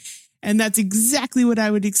mentality. And that's exactly what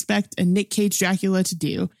I would expect a Nick Cage Dracula to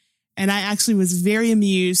do. And I actually was very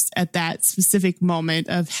amused at that specific moment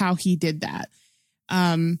of how he did that.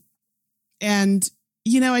 And,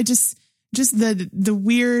 you know, I just the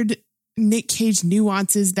weird Nick Cage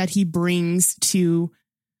nuances that he brings to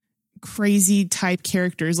crazy type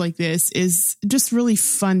characters like this is just really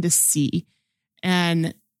fun to see.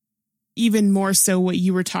 And even more so what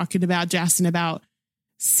you were talking about, Jastin, about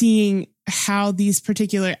seeing how these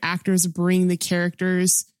particular actors bring the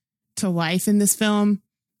characters to life in this film,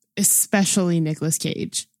 especially Nicolas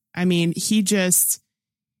Cage. I mean, he just,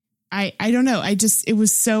 I don't know. It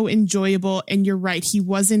was so enjoyable. And you're right. He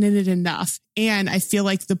wasn't in it enough. And I feel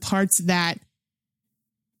like the parts that,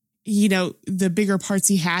 you know, the bigger parts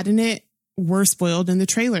he had in it were spoiled in the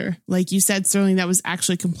trailer. Like you said, Sterling, that was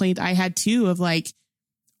actually a complaint I had too, of like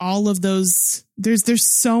all of those,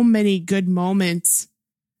 there's so many good moments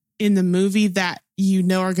in the movie that, you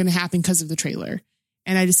know, are going to happen because of the trailer.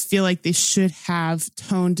 And I just feel like they should have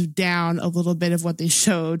toned down a little bit of what they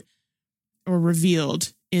showed or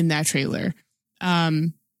revealed in that trailer.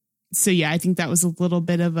 So yeah, I think that was a little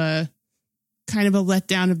bit of a kind of a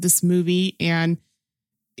letdown of this movie. And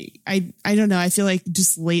I don't know. I feel like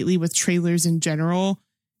just lately with trailers in general,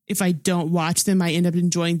 if I don't watch them, I end up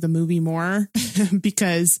enjoying the movie more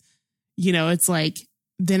because, you know, it's like,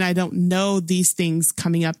 then I don't know these things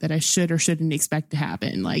coming up that I should or shouldn't expect to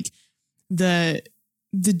happen. Like the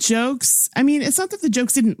jokes. I mean, it's not that the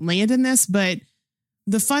jokes didn't land in this, but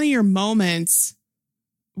the funnier moments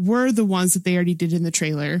were the ones that they already did in the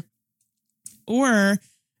trailer, or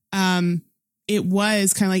it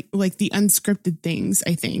was kind of like the unscripted things,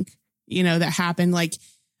 I think, you know, that happened like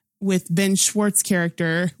with Ben Schwartz's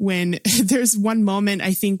character, when there's one moment,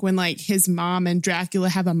 I think, when like his mom and Dracula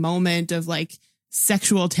have a moment of like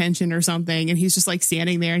sexual tension or something. And he's just like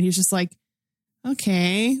standing there and he's just like,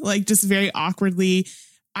 okay, like just very awkwardly.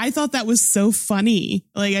 I thought that was so funny.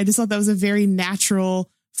 Like, I just thought that was a very natural,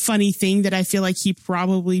 funny thing that I feel like he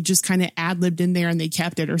probably just kind of ad-libbed in there and they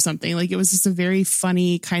kept it or something. Like, it was just a very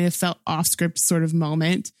funny, kind of felt off script sort of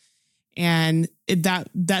moment. And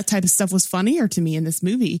that type of stuff was funnier to me in this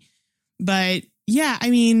movie. But yeah, I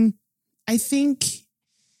mean, I think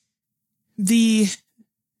the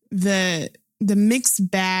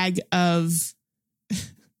mixed bag of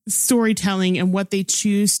storytelling and what they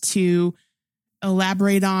choose to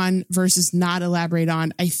elaborate on versus not elaborate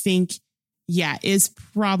on, I think, yeah, is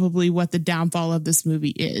probably what the downfall of this movie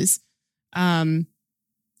is. And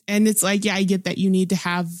it's like, yeah, I get that you need to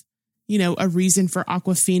have, you know, a reason for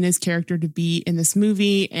Awkwafina's character to be in this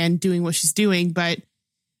movie and doing what she's doing, but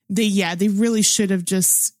they really should have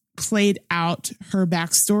just played out her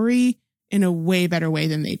backstory in a way better way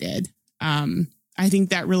than they did. I think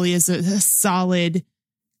that really is a solid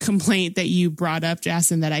complaint that you brought up,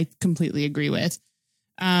 Jastin, that I completely agree with.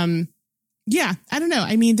 Yeah, I don't know.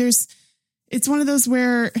 I mean, it's one of those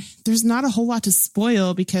where there's not a whole lot to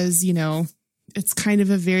spoil because, you know, it's kind of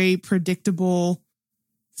a very predictable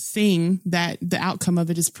thing that the outcome of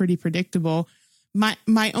it is pretty predictable.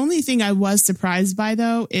 My only thing I was surprised by,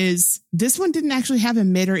 though, is this one didn't actually have a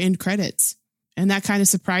mid or end credits. And that kind of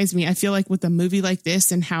surprised me. I feel like with a movie like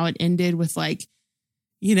this and how it ended with, like,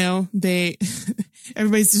 you know,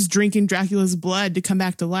 everybody's just drinking Dracula's blood to come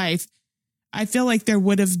back to life. I feel like there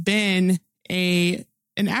would have been an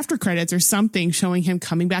after credits or something showing him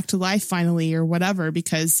coming back to life finally or whatever,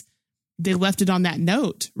 because they left it on that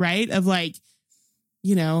note, right? Of like,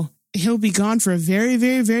 you know, he'll be gone for a very,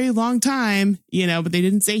 very, very long time, you know, but they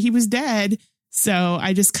didn't say he was dead. So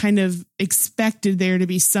I just kind of expected there to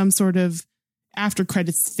be some sort of after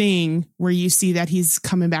credits thing where you see that he's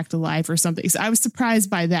coming back to life or something. So I was surprised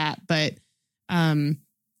by that, but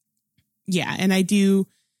yeah. And I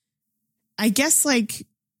guess like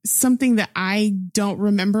something that I don't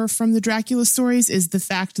remember from the Dracula stories is the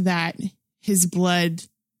fact that his blood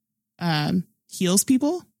heals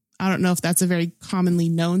people. I don't know if that's a very commonly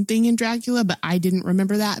known thing in Dracula, but I didn't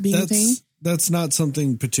remember that being a thing. That's not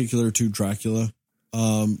something particular to Dracula,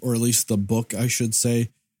 or at least the book, I should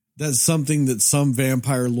say. That's something that some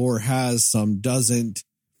vampire lore has, some doesn't.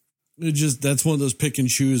 That's one of those pick and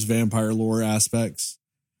choose vampire lore aspects.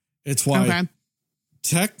 It's why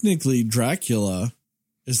technically Dracula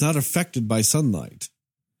is not affected by sunlight.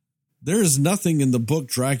 There is nothing in the book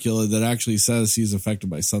Dracula that actually says he's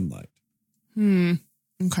affected by sunlight.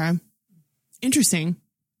 Okay. Interesting.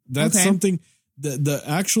 That's something, the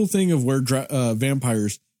actual thing of where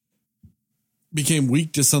vampires became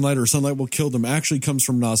weak to sunlight or sunlight will kill them actually comes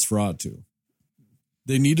from Nosferatu.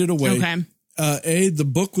 They needed a way. Okay. The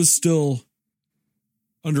book was still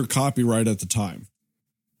under copyright at the time.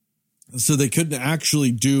 So they couldn't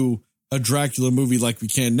actually do a Dracula movie like we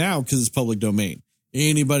can now because it's public domain.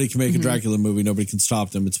 Anybody can make a Dracula movie. Nobody can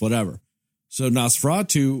stop them. It's whatever. So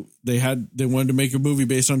Nosferatu, they wanted to make a movie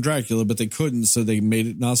based on Dracula, but they couldn't. So they made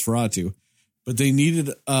it Nosferatu. But they needed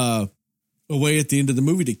a way at the end of the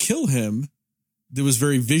movie to kill him that was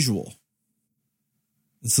very visual.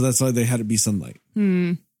 And so that's why they had it be sunlight.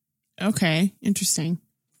 Okay. Interesting.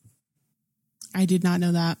 I did not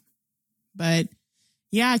know that. But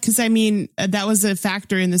yeah, because I mean, that was a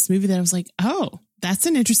factor in this movie that I was like, oh, that's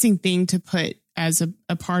an interesting thing to put as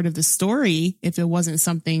a part of the story if it wasn't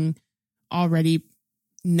something already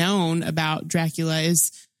known about Dracula,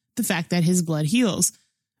 is the fact that his blood heals.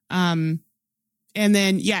 And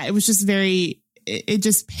then, yeah, it was just it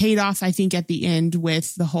just paid off, I think, at the end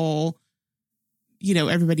with the whole, you know,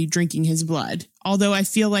 everybody drinking his blood. Although I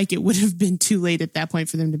feel like it would have been too late at that point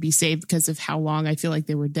for them to be saved because of how long I feel like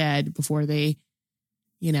they were dead before they,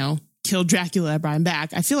 you know, killed Dracula and brought him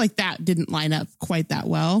back. I feel like that didn't line up quite that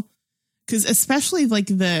well. Because especially like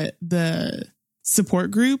the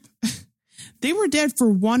support group, they were dead for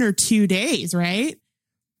 1 or 2 days, right?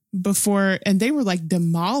 And they were like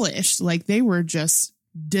demolished, like they were just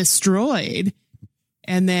destroyed.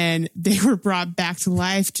 And then they were brought back to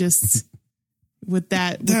life just with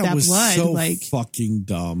that was blood. So like fucking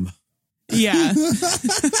dumb. Yeah.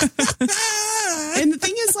 And the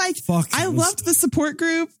thing is, like, I loved the support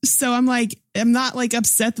group. So I'm like, I'm not like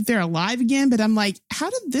upset that they're alive again, but I'm like, how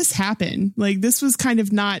did this happen? Like, this was kind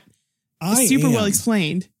of not super well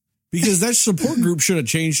explained. Because that support group should have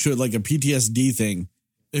changed to like a PTSD thing.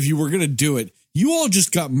 If you were going to do it, you all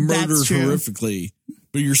just got murdered horrifically,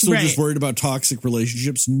 but you're still just worried about toxic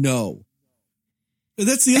relationships. No. And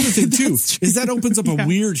that's the other thing too, is that opens up a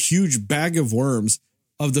weird, huge bag of worms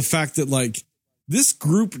of the fact that like this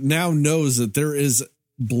group now knows that there is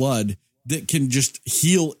blood that can just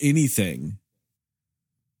heal anything.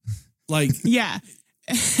 Like, yeah.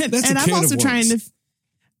 And I'm also trying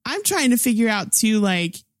to figure out too,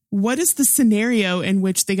 like, what is the scenario in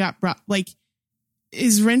which they got brought? Like,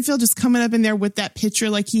 is Renfield just coming up in there with that pitcher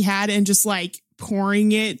like he had and just like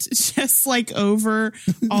pouring it just like over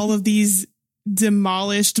all of these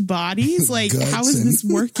demolished bodies? Like, how is this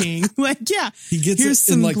working? Like, yeah, he gets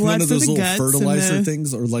it in like one of those little fertilizer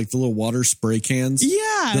things or like the little water spray cans.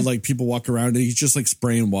 Yeah, that like people walk around and he's just like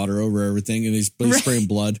spraying water over everything and he's spraying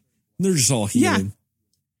blood. And they're just all healing. Yeah,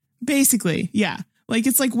 basically, yeah. Like,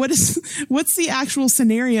 it's like, what's the actual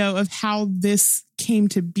scenario of how this came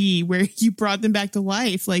to be where you brought them back to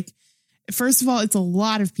life? Like, first of all, it's a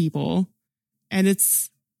lot of people. And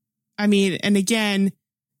and again,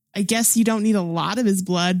 I guess you don't need a lot of his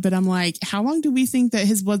blood, but I'm like, how long do we think that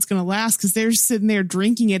his blood's going to last? Because they're sitting there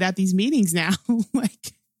drinking it at these meetings now.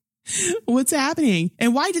 Like, what's happening?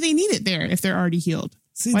 And why do they need it there if they're already healed?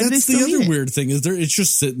 See, why that's the other weird thing is it's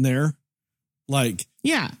just sitting there. Like,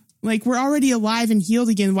 yeah, like we're already alive and healed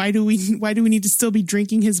again. Why do we need to still be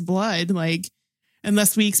drinking his blood? Like,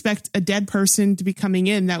 unless we expect a dead person to be coming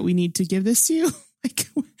in that we need to give this to you. Like,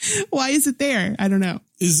 why is it there? I don't know.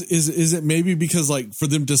 Is it maybe because like for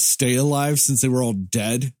them to stay alive since they were all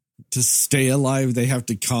dead, to stay alive, they have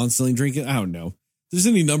to constantly drink it? I don't know. There's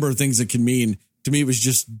any number of things it can mean. To me, it was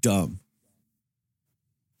just dumb.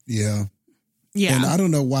 Yeah. Yeah. And I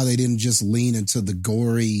don't know why they didn't just lean into the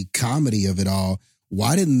gory comedy of it all.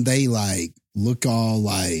 Why didn't they like look all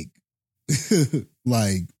like,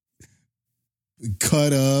 like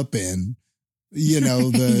cut up and, you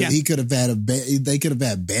know, Yeah. he could have had they could have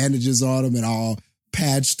had bandages on him and all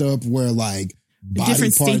patched up where like body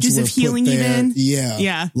different parts stages were of healing put there. even. Yeah.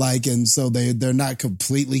 Yeah. Like, and so they're not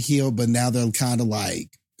completely healed, but now they're kind of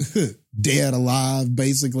like dead alive,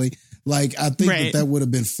 basically. Like, I think that would have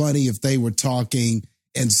been funny if they were talking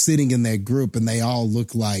and sitting in that group and they all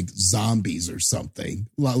look like zombies or something.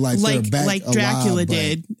 Like they're back like alive, Dracula but,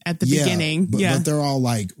 did at the beginning. But they're all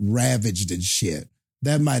like ravaged and shit.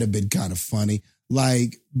 That might have been kind of funny.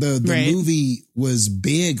 Like the movie was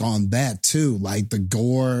big on that too, like the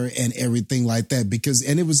gore and everything like that,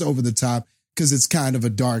 and it was over the top because it's kind of a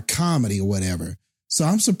dark comedy or whatever. So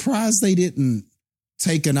I'm surprised they didn't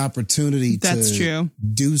take an opportunity to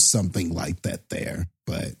do something like that there.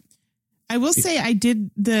 But I will say I did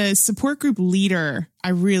the support group leader. I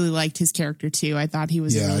really liked his character too. I thought he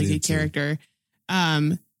was a really good character.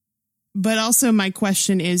 But also my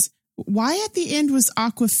question is, why at the end was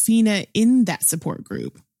Awkwafina in that support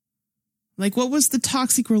group? Like, what was the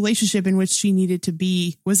toxic relationship in which she needed to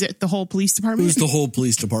be? Was it the whole police department? It was the whole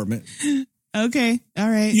police department. Okay. All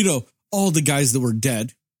right. You know, all the guys that were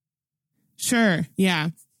dead. Sure. Yeah.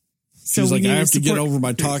 So like, I have to get over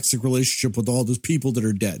my toxic relationship with all those people that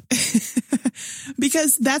are dead.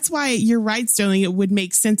 Because that's why you're right, Sterling. It would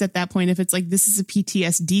make sense at that point if it's like, this is a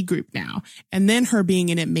PTSD group now. And then her being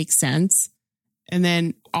in it makes sense. And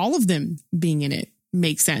then all of them being in it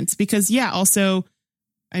makes sense. Because, yeah, also,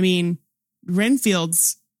 I mean,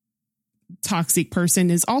 Renfield's toxic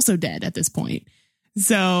person is also dead at this point.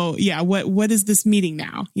 So, yeah, what is this meeting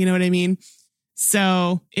now? You know what I mean?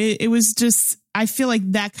 So it was just, I feel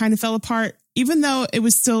like that kind of fell apart, even though it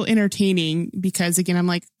was still entertaining because, again, I'm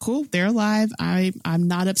like, cool, they're alive. I'm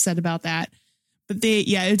not upset about that. But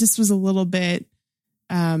it just was a little bit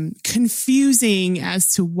confusing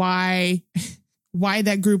as to why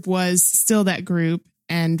that group was still that group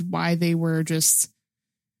and why they were just,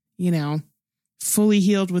 you know, fully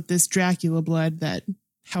healed with this Dracula blood that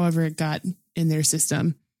however it got in their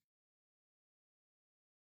system.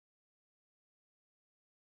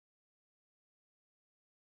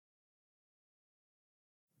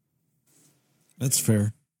 That's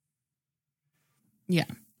fair. Yeah.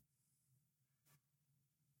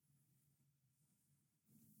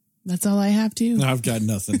 That's all I have too. No, I've got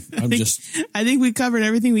nothing. I think we covered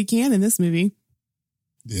everything we can in this movie.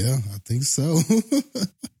 Yeah, I think so.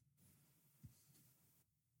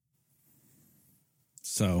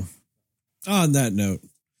 So, on that note,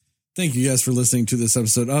 thank you guys for listening to this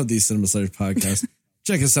episode of the Cinema Slayers podcast.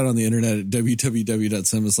 Check us out on the internet at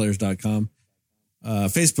www.cinemaslayers.com.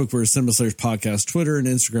 Facebook, we're Cinema Slayers Podcast. Twitter and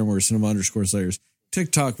Instagram, we're Cinema_Slayers.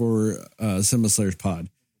 TikTok, where we're Cinema Slayers Pod.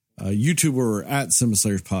 YouTube, where we're at Cinema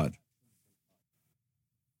Slayers Pod.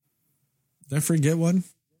 Did I forget one?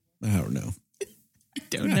 I don't know. I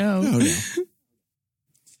don't know.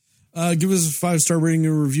 Give us a 5-star rating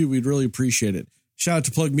and review. We'd really appreciate it. Shout out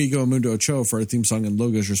to Plug Migo and Mundo Ochoa for our theme song and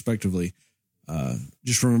logos, respectively.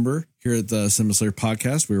 Just remember, here at the Cinema Slayer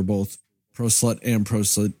podcast, we are both pro slut and pro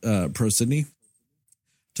Sydney.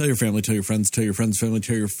 Tell your family, tell your friends, tell your friends' family,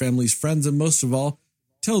 tell your family's friends, and most of all,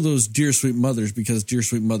 tell those dear sweet mothers, because dear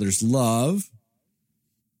sweet mothers love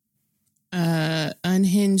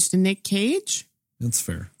Unhinged Nick Cage. That's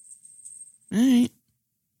fair. All right.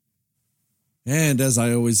 And as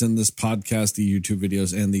I always end this podcast, the YouTube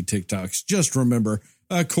videos and the TikToks, just remember,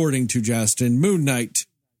 according to Jastin, Moon Knight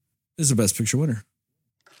is the best picture winner.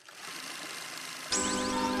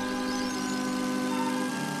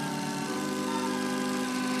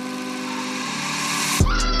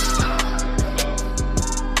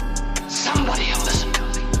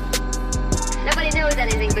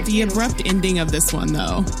 The abrupt ending of this one,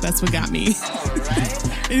 though, that's what got me. All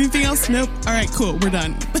right. Anything else? Nope. All right, cool. We're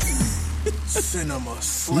done. Cinema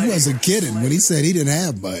Slayers. He wasn't kidding when he said he didn't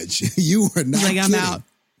have much. You were not like, kidding. I'm out.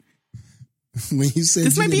 When you said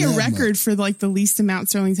This you might be a didn't have record for like the least amount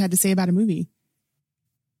Sterling's had to say about a movie.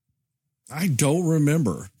 I don't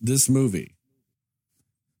remember this movie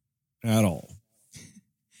at all.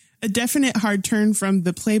 A definite hard turn from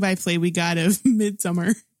the play-by-play we got of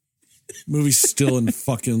Midsummer. Movie's still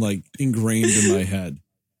fucking like ingrained in my head.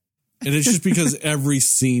 And it's just because every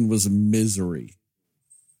scene was misery.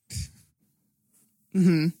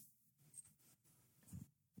 Mm-hmm.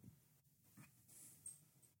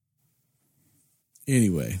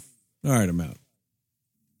 Anyway. All right, I'm out.